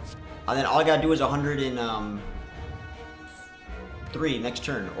 And then all I gotta do is 103 next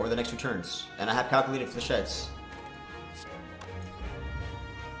turn, or the next 2 turns. And I have calculated flechettes.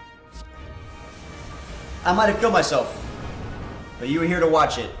 I might have killed myself. But you were here to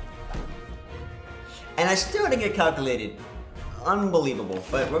watch it. And I still didn't get calculated. Unbelievable.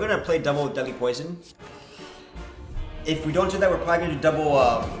 But we're gonna play double Deadly Poison. If we don't do that, we're probably gonna do double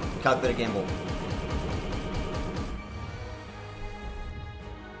calculated gamble.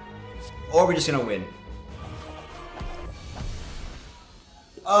 Or we're just gonna win.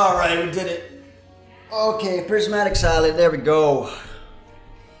 Alright, we did it. Okay, Prismatic Silent, there we go.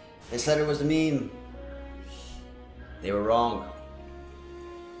 They said it was a meme. They were wrong.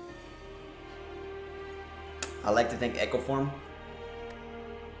 I like to think Echo Form.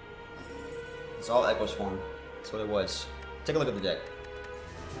 It's all Echo's form. That's what it was. Take a look at the deck.